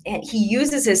he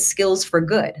uses his skills for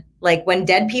good. Like when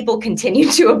dead people continue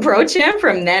to approach him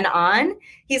from then on,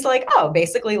 he's like, oh,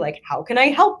 basically like, how can I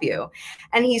help you?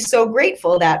 And he's so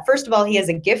grateful that, first of all, he has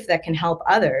a gift that can help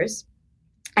others.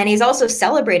 And he's also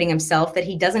celebrating himself that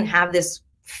he doesn't have this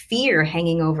fear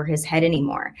hanging over his head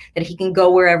anymore, that he can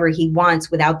go wherever he wants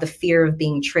without the fear of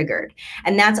being triggered.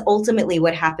 And that's ultimately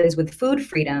what happens with food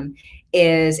freedom.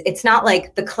 Is it's not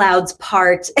like the clouds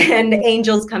part and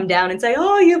angels come down and say,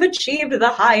 oh, you've achieved the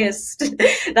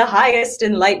highest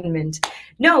enlightenment.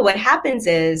 No, what happens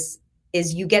is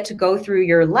you get to go through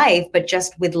your life, but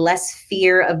just with less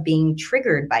fear of being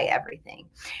triggered by everything.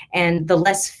 And the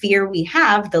less fear we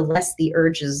have, the less the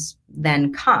urges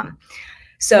then come.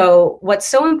 So what's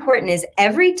so important is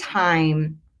every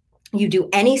time you do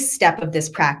any step of this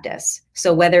practice,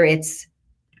 so whether it's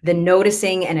the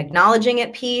noticing and acknowledging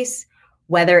it piece,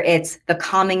 whether it's the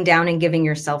calming down and giving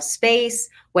yourself space,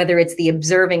 whether it's the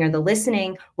observing or the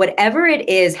listening, whatever it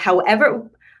is,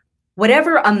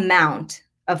 whatever amount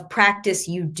of practice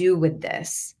you do with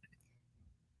this,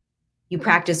 you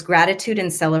practice gratitude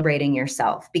and celebrating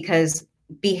yourself, because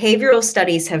behavioral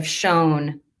studies have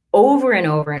shown over and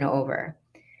over and over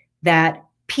that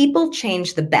people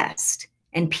change the best,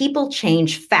 and people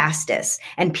change fastest,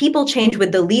 and people change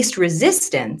with the least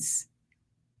resistance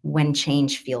when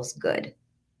change feels good.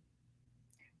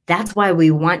 That's why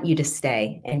we want you to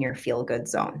stay in your feel-good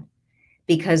zone,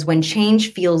 because when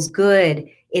change feels good,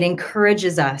 it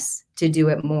encourages us to do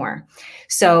it more.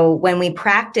 So when we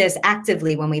practice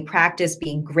actively, when we practice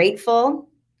being grateful,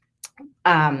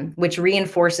 which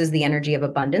reinforces the energy of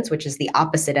abundance, which is the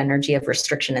opposite energy of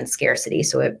restriction and scarcity.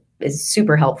 So it is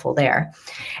super helpful there.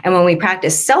 And when we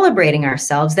practice celebrating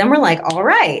ourselves, then we're like, all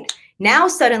right, now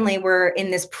suddenly we're in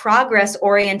this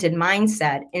progress-oriented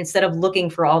mindset instead of looking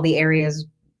for all the areas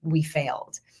we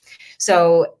failed.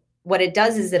 So what it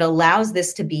does is it allows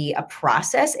this to be a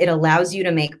process. It allows you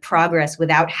to make progress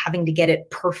without having to get it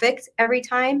perfect every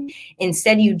time.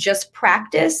 Instead, you just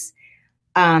practice.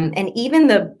 And even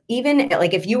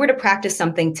like if you were to practice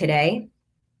something today,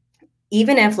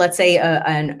 even if, let's say,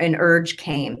 an urge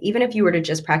came, even if you were to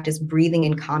just practice breathing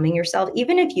and calming yourself,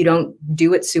 even if you don't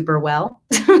do it super well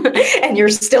and you're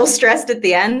still stressed at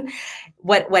the end,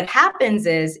 what happens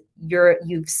is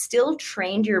you've still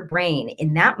trained your brain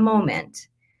in that moment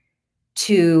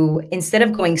to, instead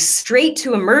of going straight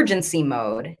to emergency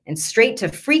mode and straight to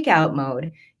freak out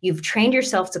mode, you've trained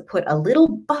yourself to put a little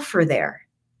buffer there.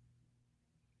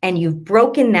 And you've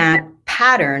broken that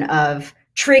pattern of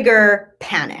trigger,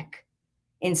 panic.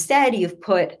 Instead, you've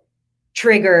put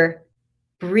trigger,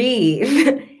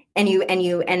 breathe.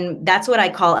 And that's what I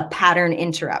call a pattern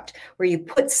interrupt, where you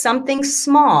put something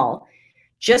small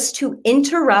just to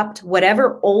interrupt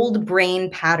whatever old brain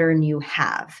pattern you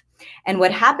have. And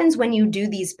what happens when you do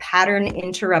these pattern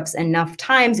interrupts enough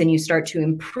times and you start to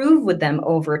improve with them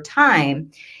over time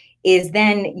is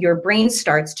then your brain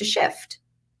starts to shift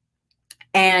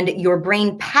and your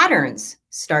brain patterns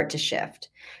start to shift.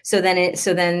 So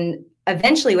then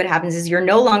eventually what happens is you're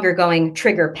no longer going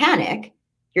trigger panic,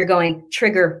 you're going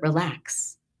trigger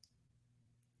relax,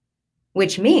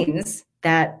 which means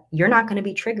that you're not going to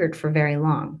be triggered for very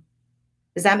long.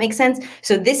 Does that make sense?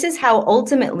 So this is how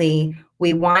ultimately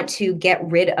we want to get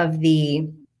rid of the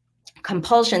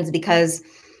compulsions, because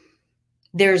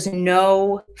there's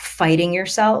no fighting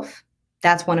yourself.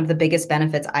 That's one of the biggest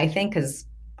benefits, I think, because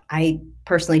I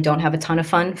personally don't have a ton of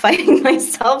fun fighting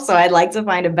myself, so I'd like to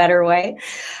find a better way.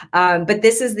 But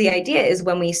this is the idea, is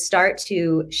when we start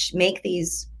to make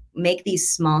these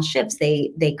small shifts,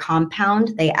 they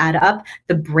compound, they add up,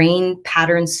 the brain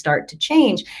patterns start to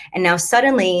change. And now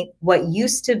suddenly what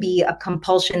used to be a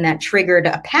compulsion that triggered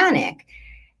a panic,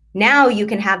 now you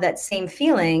can have that same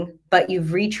feeling, but you've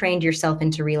retrained yourself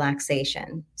into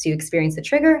relaxation. So you experience the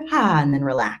trigger, and then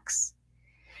relax.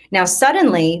 Now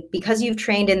suddenly, because you've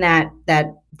trained in that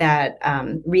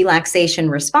relaxation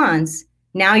response,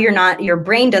 now your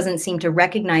brain doesn't seem to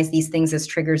recognize these things as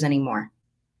triggers anymore,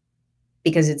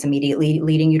 because it's immediately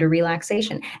leading you to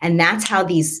relaxation. And that's how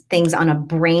these things on a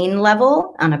brain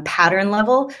level, on a pattern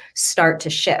level, start to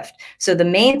shift. So the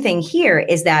main thing here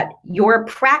is that your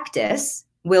practice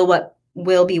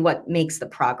will be what makes the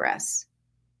progress.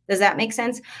 Does that make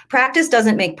sense? Practice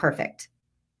doesn't make perfect.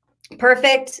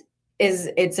 Perfect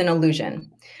it's an illusion.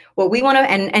 What we want to,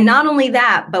 and not only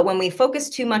that, but when we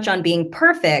focus too much on being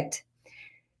perfect,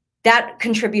 that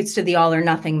contributes to the all or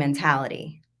nothing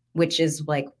mentality, which is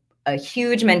like a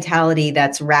huge mentality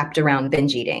that's wrapped around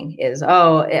binge eating.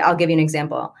 I'll give you an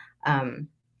example.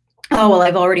 Well,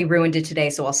 I've already ruined it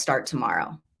today, so I'll start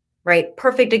tomorrow, right?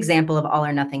 Perfect example of all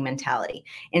or nothing mentality.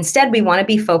 Instead, we want to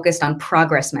be focused on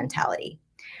progress mentality.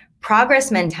 Progress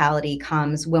mentality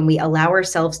comes when we allow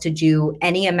ourselves to do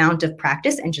any amount of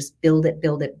practice and just build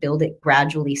it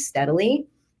gradually, steadily.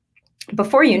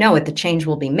 Before you know it, the change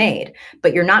will be made,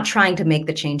 but you're not trying to make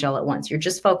the change all at once. You're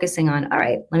just focusing on, all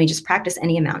right, let me just practice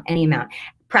any amount.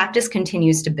 Practice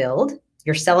continues to build.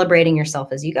 You're celebrating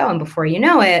yourself as you go. And before you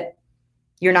know it,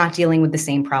 you're not dealing with the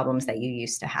same problems that you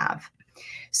used to have.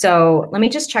 So let me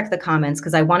just check the comments,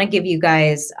 because I want to give you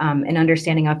guys an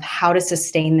understanding of how to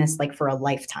sustain this like for a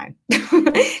lifetime.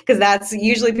 Because that's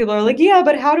usually people are like, yeah,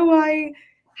 but how do I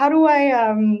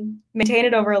maintain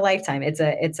it over a lifetime? It's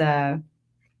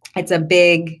a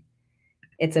big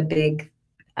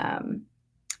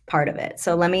part of it.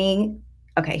 So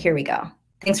okay, here we go.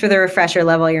 Thanks for the refresher,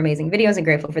 love all your amazing videos and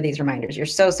grateful for these reminders. You're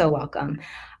so welcome.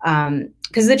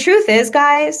 Because the truth is,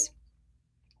 guys,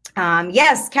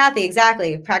 yes, Kathy,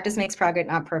 exactly. Practice makes progress,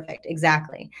 not perfect.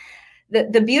 Exactly.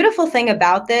 The beautiful thing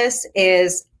about this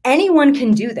is anyone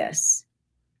can do this.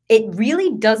 It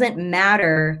really doesn't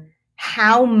matter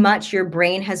how much your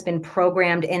brain has been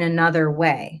programmed in another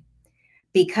way,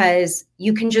 because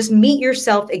you can just meet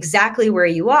yourself exactly where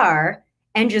you are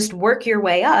and just work your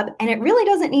way up. And it really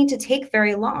doesn't need to take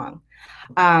very long.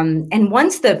 And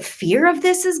once the fear of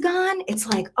this is gone, it's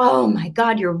like, oh my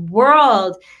God, your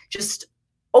world just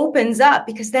opens up,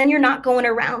 because then you're not going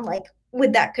around like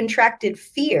with that contracted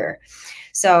fear.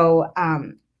 So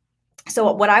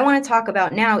what I want to talk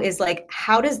about now is like,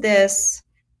 how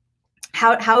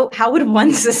would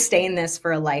one sustain this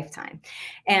for a lifetime?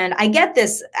 And I get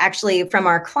this actually from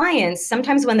our clients.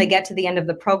 Sometimes when they get to the end of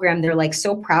the program, they're like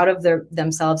so proud of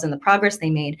themselves and the progress they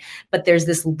made, but there's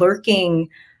this lurking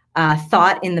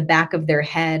thought in the back of their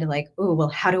head, like, oh, well,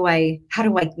 how do I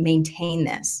maintain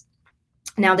this?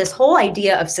 Now, this whole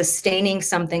idea of sustaining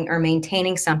something or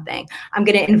maintaining something, I'm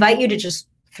going to invite you to just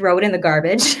throw it in the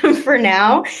garbage for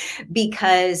now,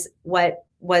 because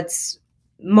what's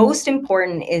most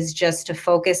important is just to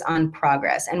focus on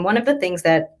progress. And one of the things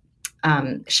that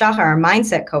Shahar, our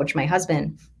mindset coach, my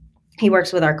husband, he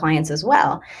works with our clients as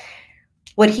well.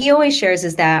 What he always shares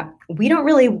is that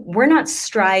we're not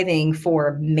striving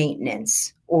for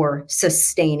maintenance or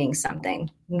sustaining something.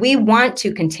 We want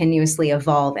to continuously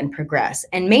evolve and progress.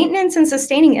 And maintenance and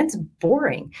sustaining, it's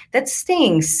boring. That's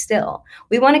staying still.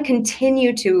 We want to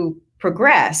continue to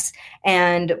progress.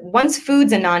 And once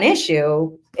food's a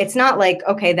non-issue, it's not like,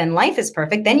 okay, then life is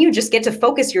perfect. Then you just get to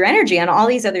focus your energy on all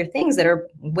these other things that are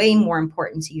way more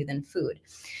important to you than food.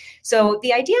 So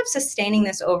the idea of sustaining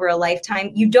this over a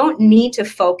lifetime, you don't need to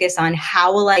focus on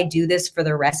how will I do this for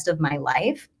the rest of my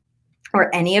life.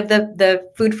 or any of the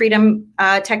food freedom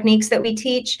techniques that we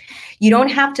teach, you don't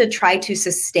have to try to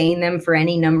sustain them for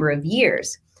any number of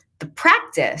years. The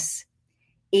practice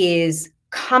is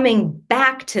coming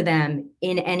back to them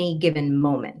in any given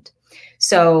moment.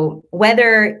 So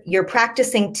whether you're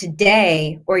practicing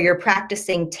today or you're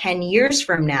practicing 10 years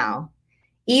from now,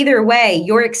 either way,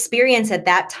 your experience at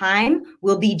that time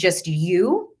will be just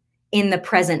you in the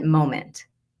present moment.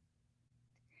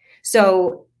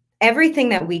 So everything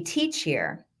that we teach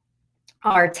here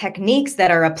are techniques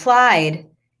that are applied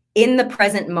in the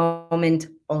present moment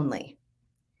only.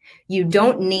 You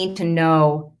don't need to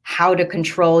know how to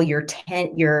control your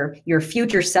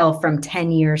future self from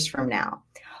 10 years from now.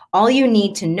 All you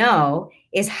need to know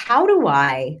is, how do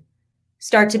I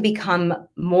start to become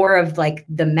more of like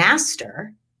the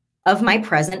master of my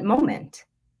present moment?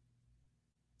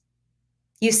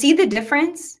 You see the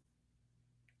difference?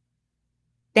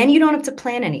 Then you don't have to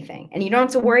plan anything, and you don't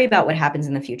have to worry about what happens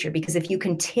in the future, because if you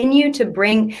continue to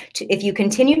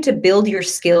build your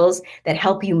skills that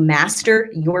help you master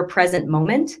your present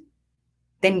moment,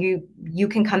 then you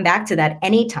can come back to that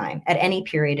anytime, at any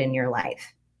period in your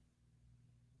life.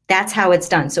 That's how it's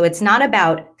done. So it's not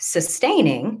about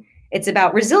sustaining, it's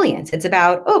about resilience. It's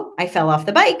about, oh, I fell off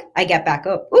the bike, I get back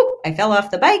up. Oh, I fell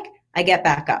off the bike, I get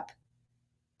back up.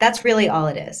 That's really all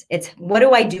it is. It's, what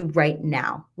do I do right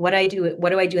now? What do I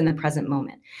do in the present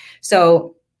moment?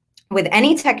 So with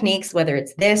any techniques, whether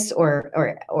it's this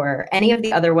or any of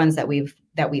the other ones that we've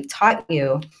taught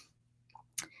you,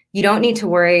 you don't need to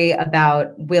worry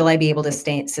about, will I be able to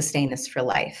sustain this for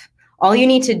life? All you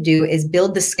need to do is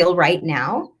build the skill right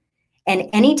now, and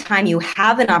anytime you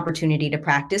have an opportunity to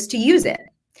practice, to use it.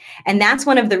 And that's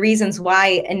one of the reasons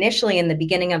why initially in the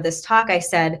beginning of this talk, I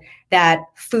said that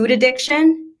food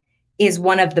addiction is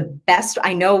one of the best.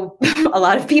 I know a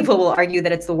lot of people will argue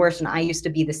that it's the worst, and I used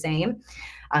to be the same,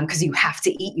 because you have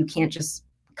to eat. You can't just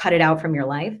cut it out from your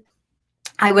life.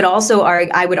 I would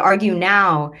argue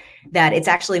now that it's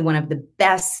actually one of the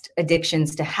best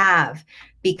addictions to have,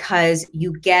 because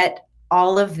you get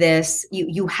all of this.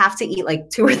 You have to eat like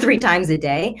 2 or 3 times a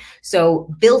day. So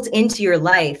built into your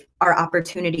life are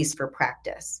opportunities for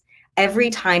practice. Every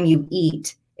time you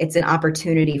eat, it's an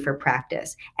opportunity for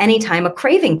practice. Anytime a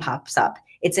craving pops up,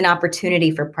 it's an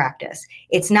opportunity for practice.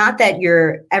 It's not that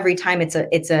every time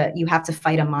you have to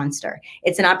fight a monster.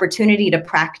 It's an opportunity to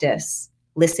practice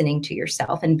listening to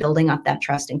yourself and building up that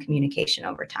trust and communication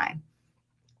over time.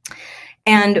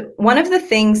 And one of the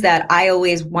things that I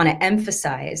always want to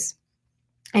emphasize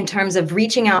in terms of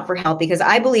reaching out for help, because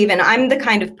I believe, and I'm the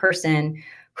kind of person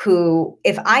who,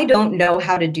 if I don't know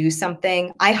how to do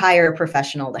something, I hire a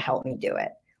professional to help me do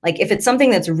it. Like if it's something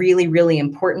that's really, really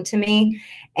important to me,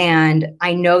 and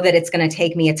I know that it's going to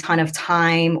take me a ton of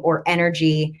time or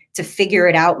energy to figure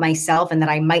it out myself, and that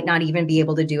I might not even be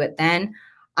able to do it then,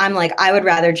 I'm like, I would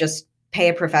rather just pay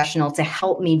a professional to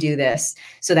help me do this,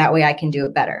 so that way I can do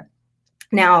it better.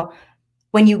 Now,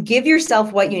 when you give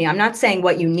yourself what you need, I'm not saying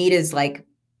what you need is like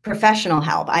professional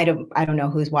help. I don't know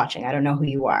who's watching. I don't know who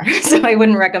you are. So I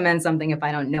wouldn't recommend something if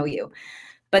I don't know you.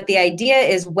 But the idea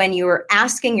is, when you're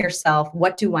asking yourself,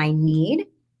 what do I need?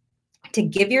 To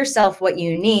give yourself what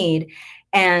you need,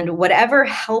 and whatever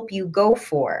help you go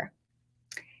for,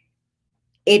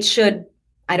 it should,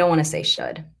 I don't want to say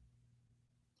should.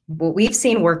 What we've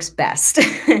seen works best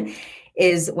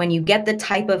is when you get the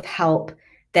type of help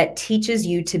that teaches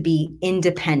you to be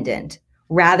independent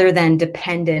rather than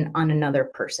dependent on another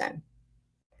person.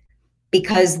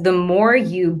 Because the more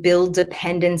you build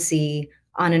dependency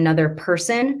on another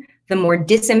person, the more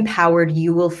disempowered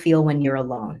you will feel when you're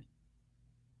alone.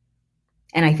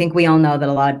 And I think we all know that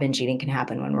a lot of binge eating can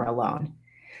happen when we're alone.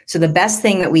 So the best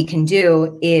thing that we can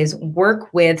do is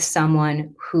work with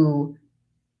someone who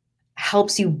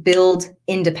helps you build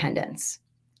independence.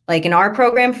 Like in our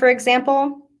program, for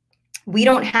example, we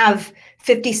don't have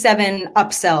 57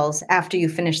 upsells after you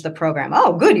finish the program.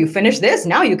 Oh, good, you finished this.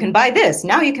 Now you can buy this.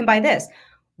 Now you can buy this.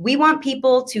 We want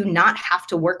people to not have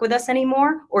to work with us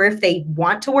anymore, or if they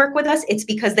want to work with us, it's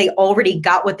because they already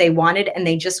got what they wanted and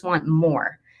they just want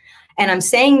more. And I'm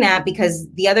saying that because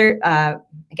the other, I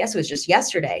guess it was just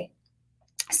yesterday,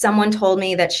 someone told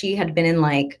me that she had been in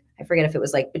I forget if it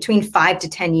was between 5 to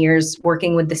 10 years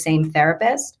working with the same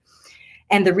therapist.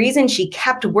 And the reason she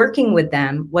kept working with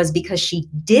them was because she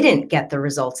didn't get the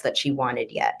results that she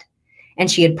wanted yet. And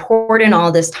she had poured in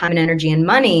all this time and energy and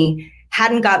money,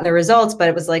 hadn't gotten the results, but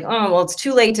it was like, oh, well, it's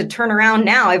too late to turn around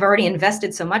now. I've already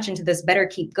invested so much into this, better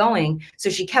keep going. So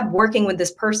she kept working with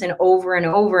this person over and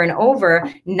over and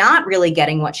over, not really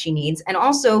getting what she needs, and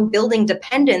also building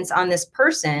dependence on this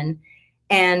person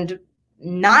and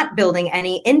not building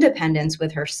any independence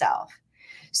with herself.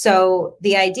 So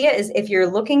the idea is, if you're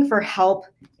looking for help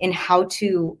in how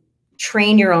to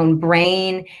train your own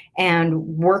brain and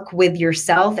work with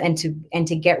yourself and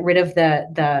to get rid of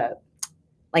the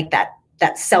like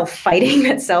that self-fighting,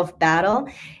 that self-battle,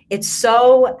 it's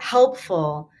so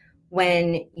helpful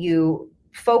when you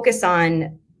focus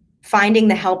on finding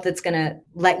the help that's going to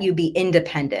let you be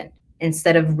independent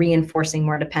instead of reinforcing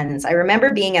more dependence. I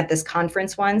remember being at this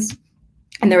conference once,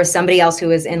 and there was somebody else who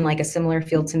was in like a similar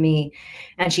field to me,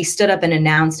 and she stood up and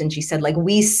announced, and she said, like,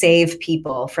 we save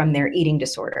people from their eating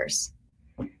disorders.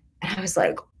 And I was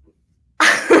like,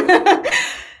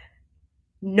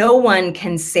 no one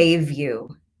can save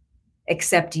you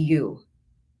except you.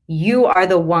 You are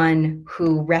the one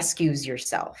who rescues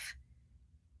yourself,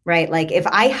 right? Like, if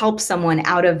I help someone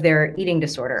out of their eating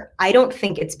disorder, I don't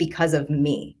think it's because of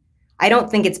me. I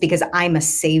don't think it's because I'm a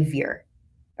savior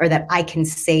or that I can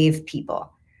save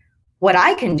people. What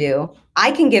I can do,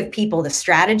 I can give people the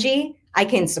strategy. I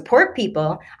can support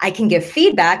people. I can give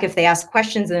feedback if they ask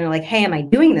questions and they're like, hey, am I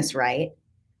doing this right?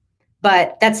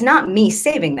 But that's not me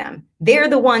saving them. They're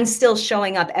the ones still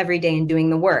showing up every day and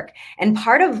doing the work. And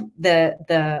part of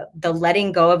the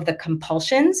letting go of the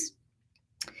compulsions,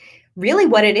 really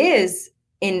what it is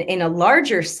in a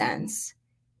larger sense,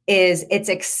 is it's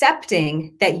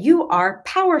accepting that you are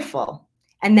powerful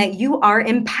and that you are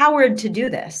empowered to do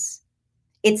this.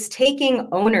 It's taking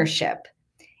ownership.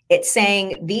 It's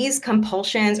saying these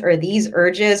compulsions or these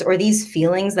urges or these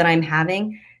feelings that I'm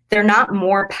having, they're not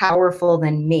more powerful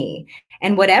than me.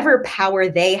 And whatever power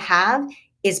they have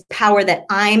is power that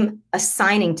I'm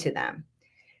assigning to them.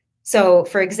 So,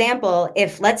 for example,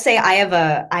 if, let's say, I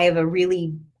have a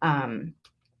really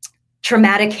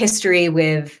traumatic history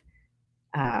with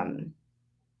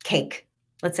cake.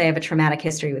 Let's say I have a traumatic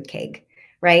history with cake,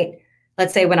 right?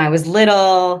 Let's say when I was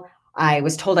little, I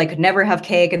was told I could never have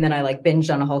cake, and then I like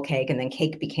binged on a whole cake, and then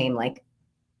cake became like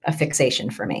a fixation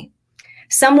for me.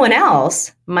 Someone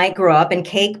else might grow up and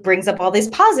cake brings up all these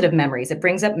positive memories. It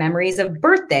brings up memories of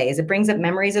birthdays. It brings up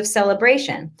memories of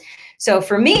celebration. So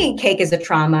for me, cake is a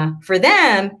trauma. For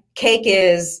them, cake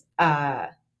is a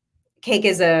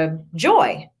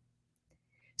joy.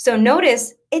 So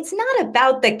notice, it's not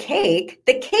about the cake.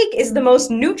 The cake is the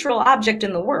most neutral object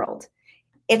in the world.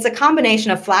 It's a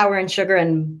combination of flour and sugar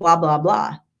and blah, blah,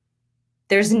 blah.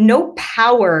 There's no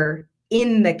power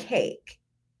in the cake.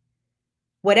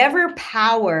 Whatever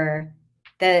power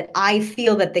that I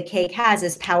feel that the cake has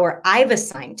is power I've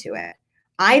assigned to it.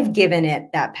 I've given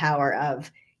it that power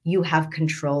of, you have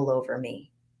control over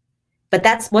me. But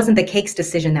that wasn't the cake's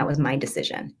decision. That was my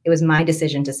decision. It was my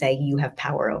decision to say, you have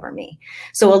power over me.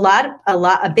 So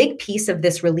a big piece of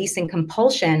this releasing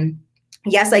compulsion,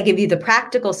 yes, I give you the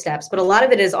practical steps, but a lot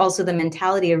of it is also the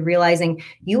mentality of realizing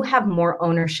you have more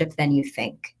ownership than you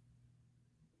think.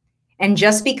 And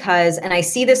just because, and I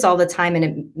see this all the time,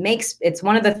 and it's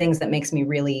one of the things that makes me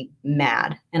really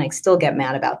mad. And I still get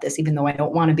mad about this, even though I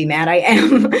don't want to be mad, I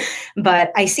am.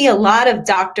 But I see a lot of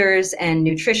doctors and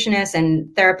nutritionists and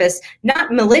therapists,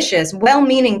 not malicious,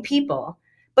 well-meaning people,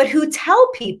 but who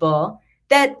tell people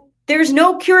that there's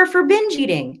no cure for binge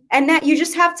eating and that you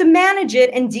just have to manage it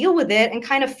and deal with it and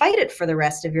kind of fight it for the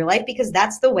rest of your life because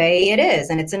that's the way it is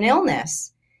and it's an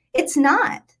illness. It's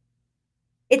not.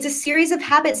 It's a series of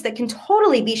habits that can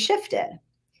totally be shifted.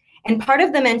 And part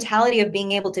of the mentality of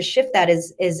being able to shift that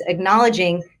is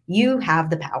acknowledging you have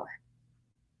the power.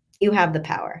 You have the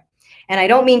power. And I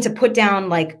don't mean to put down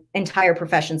like entire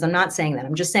professions. I'm not saying that.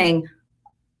 I'm just saying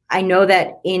I know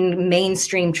that in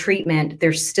mainstream treatment,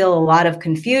 there's still a lot of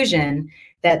confusion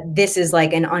that this is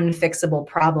like an unfixable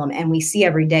problem. And we see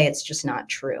every day it's just not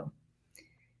true.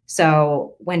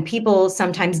 So when people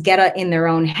sometimes get in their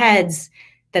own heads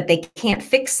that they can't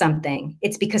fix something,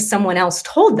 it's because someone else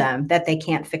told them that they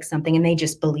can't fix something and they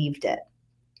just believed it.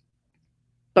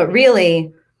 But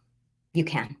really, you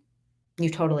can. You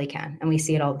totally can. And we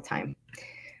see it all the time.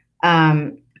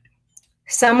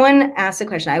 Someone asked a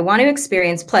question. I want to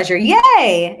experience pleasure.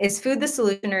 Yay! Is food the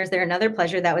solution, or is there another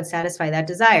pleasure that would satisfy that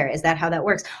desire? Is that how that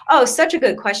works? Oh, such a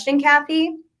good question,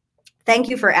 Kathy. Thank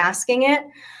you for asking it.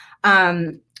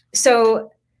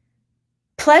 So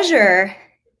pleasure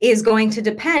is going to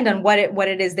depend on what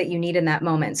it is that you need in that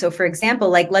moment. So for example,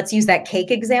 like let's use that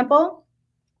cake example.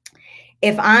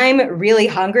 If I'm really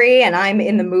hungry and I'm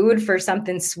in the mood for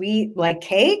something sweet like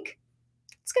cake,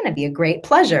 it's going to be a great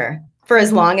pleasure for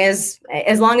as long as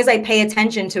I pay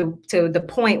attention to the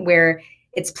point where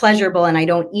it's pleasurable and I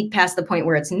don't eat past the point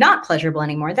where it's not pleasurable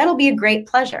anymore. That'll be a great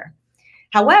pleasure.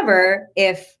 However,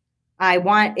 if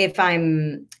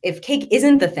cake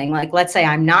isn't the thing, like let's say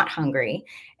I'm not hungry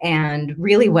and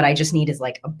really what I just need is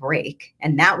like a break,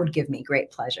 and that would give me great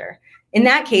pleasure. in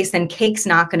that case, then cake's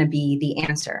not going to be the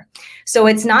answer. So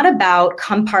it's not about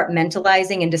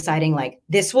compartmentalizing and deciding like,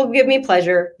 this will give me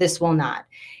pleasure, this will not.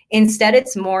 Instead,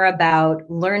 it's more about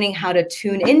learning how to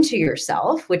tune into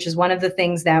yourself, which is one of the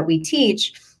things that we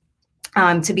teach,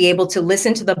 to be able to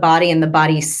listen to the body and the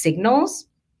body's signals,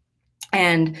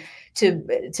 and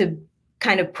to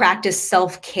kind of practice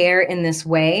self-care in this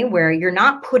way where you're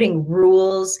not putting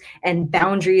rules and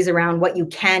boundaries around what you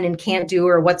can and can't do,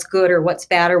 or what's good or what's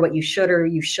bad, or what you should or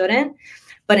you shouldn't.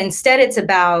 But instead, it's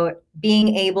about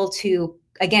being able to,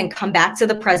 again, come back to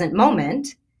the present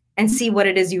moment and see what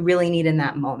it is you really need in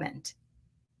that moment.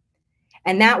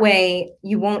 And that way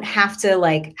you won't have to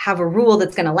like have a rule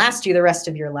that's going to last you the rest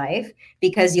of your life,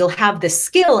 because you'll have the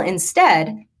skill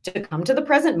instead to come to the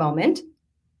present moment,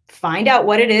 find out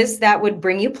what it is that would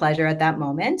bring you pleasure at that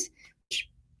moment,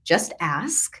 just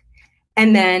ask,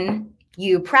 and then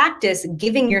you practice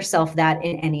giving yourself that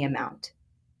in any amount.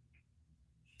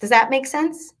 Does that make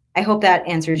sense? I hope that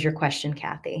answers your question,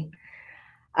 Kathy.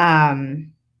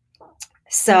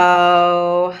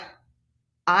 So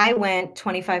I went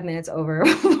 25 minutes over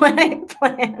what I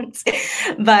planned,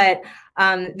 but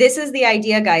this is the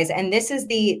idea, guys. And this is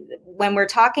when we're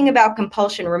talking about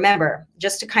compulsion, remember,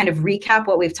 just to kind of recap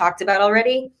what we've talked about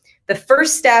already, the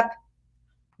first step,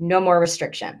 no more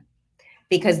restriction,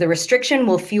 because the restriction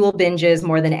will fuel binges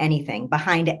more than anything.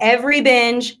 Behind every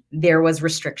binge, there was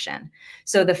restriction.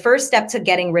 So the first step to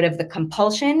getting rid of the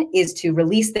compulsion is to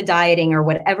release the dieting or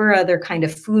whatever other kind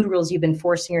of food rules you've been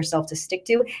forcing yourself to stick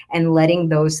to, and letting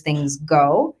those things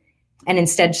go, and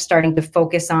instead starting to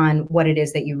focus on what it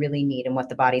is that you really need and what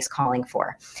the body's calling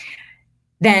for.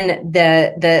 Then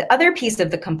the other piece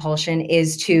of the compulsion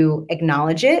is to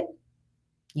acknowledge it.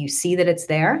 You see that it's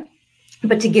there,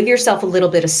 but to give yourself a little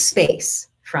bit of space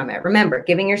from it. Remember,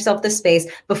 giving yourself the space.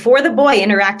 Before the boy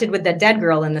interacted with the dead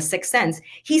girl in The Sixth Sense,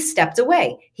 he stepped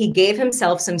away. He gave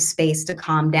himself some space to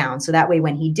calm down. So that way,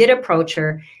 when he did approach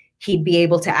her, he'd be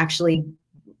able to actually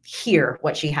hear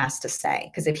what she has to say.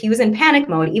 Because if he was in panic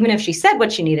mode, even if she said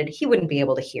what she needed, he wouldn't be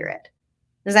able to hear it.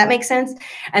 Does that make sense?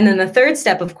 And then the third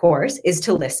step, of course, is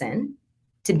to listen,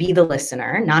 to be the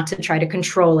listener, not to try to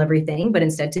control everything, but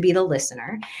instead to be the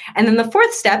listener. And then the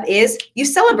fourth step is you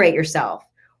celebrate yourself.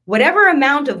 Whatever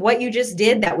amount of what you just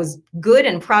did that was good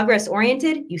and progress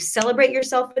oriented, you celebrate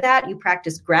yourself for that. You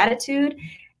practice gratitude,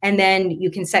 and then you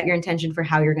can set your intention for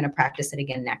how you're going to practice it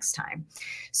again next time.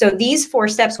 So these 4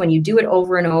 steps, when you do it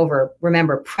over and over,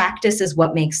 remember, practice is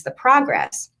what makes the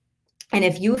progress. And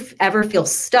if you ever feel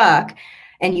stuck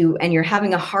and you're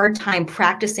having a hard time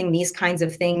practicing these kinds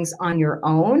of things on your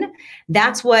own,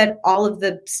 that's what all of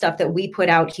the stuff that we put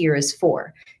out here is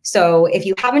for. So if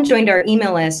you haven't joined our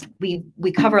email list, we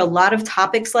cover a lot of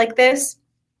topics like this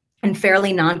in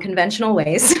fairly non-conventional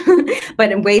ways,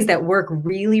 but in ways that work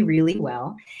really, really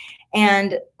well.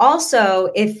 And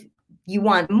also, if you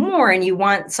want more and you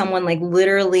want someone like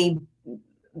literally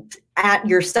at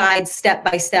your side, step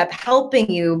by step, helping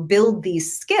you build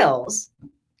these skills,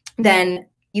 then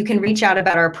you can reach out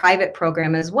about our private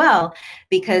program as well,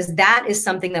 because that is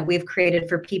something that we've created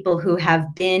for people who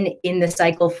have been in the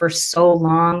cycle for so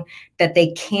long that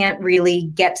they can't really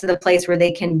get to the place where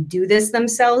they can do this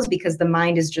themselves, because the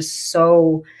mind is just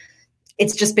so,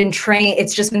 it's just been trained,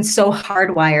 it's just been so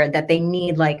hardwired that they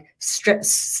need like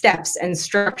steps and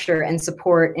structure and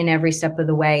support in every step of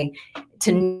the way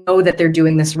to know that they're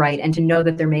doing this right and to know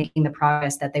that they're making the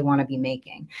progress that they want to be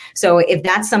making. So if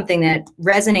that's something that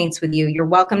resonates with you, you're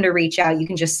welcome to reach out. You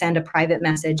can just send a private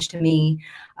message to me.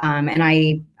 And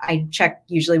I check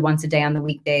usually once a day on the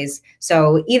weekdays.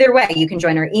 So either way, you can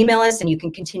join our email list and you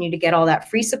can continue to get all that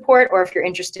free support. Or if you're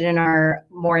interested in our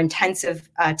more intensive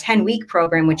 10-week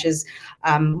program, which is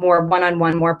more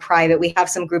one-on-one, more private, we have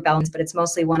some group elements, but it's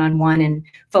mostly one-on-one and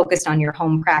focused on your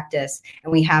home practice.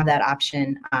 And we have that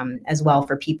option as well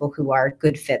for people who are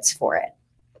good fits for it.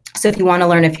 So if you want to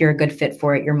learn if you're a good fit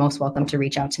for it, you're most welcome to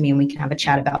reach out to me and we can have a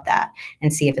chat about that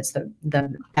and see if it's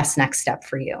the best next step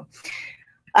for you.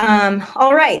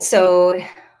 All right, so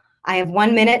I have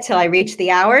 1 minute till I reach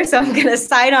the hour, so I'm going to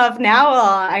sign off now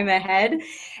while I'm ahead.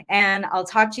 And I'll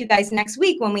talk to you guys next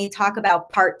week when we talk about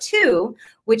part 2,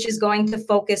 which is going to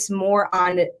focus more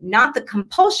on not the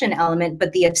compulsion element,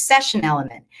 but the obsession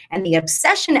element. And the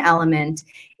obsession element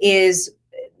is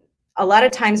a lot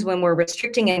of times when we're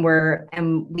restricting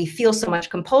and we feel so much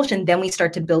compulsion, then we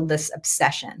start to build this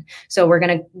obsession. So we're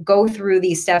going to go through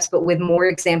these steps, but with more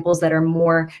examples that are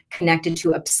more connected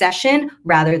to obsession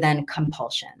rather than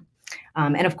compulsion.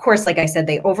 And of course, like I said,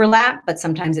 they overlap, but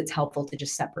sometimes it's helpful to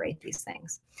just separate these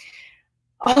things.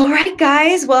 All right,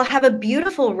 guys. Well, have a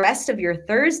beautiful rest of your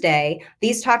Thursday.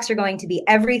 These talks are going to be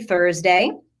every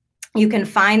Thursday. You can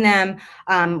find them.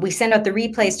 We send out the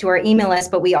replays to our email list,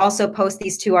 but we also post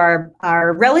these to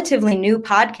our relatively new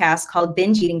podcast called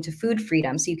Binge Eating to Food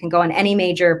Freedom. So you can go on any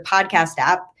major podcast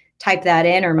app, type that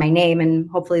in, or my name, and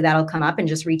hopefully that'll come up, and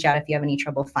just reach out if you have any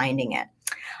trouble finding it.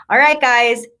 All right,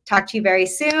 guys, talk to you very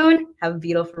soon. Have a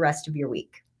beautiful rest of your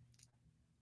week.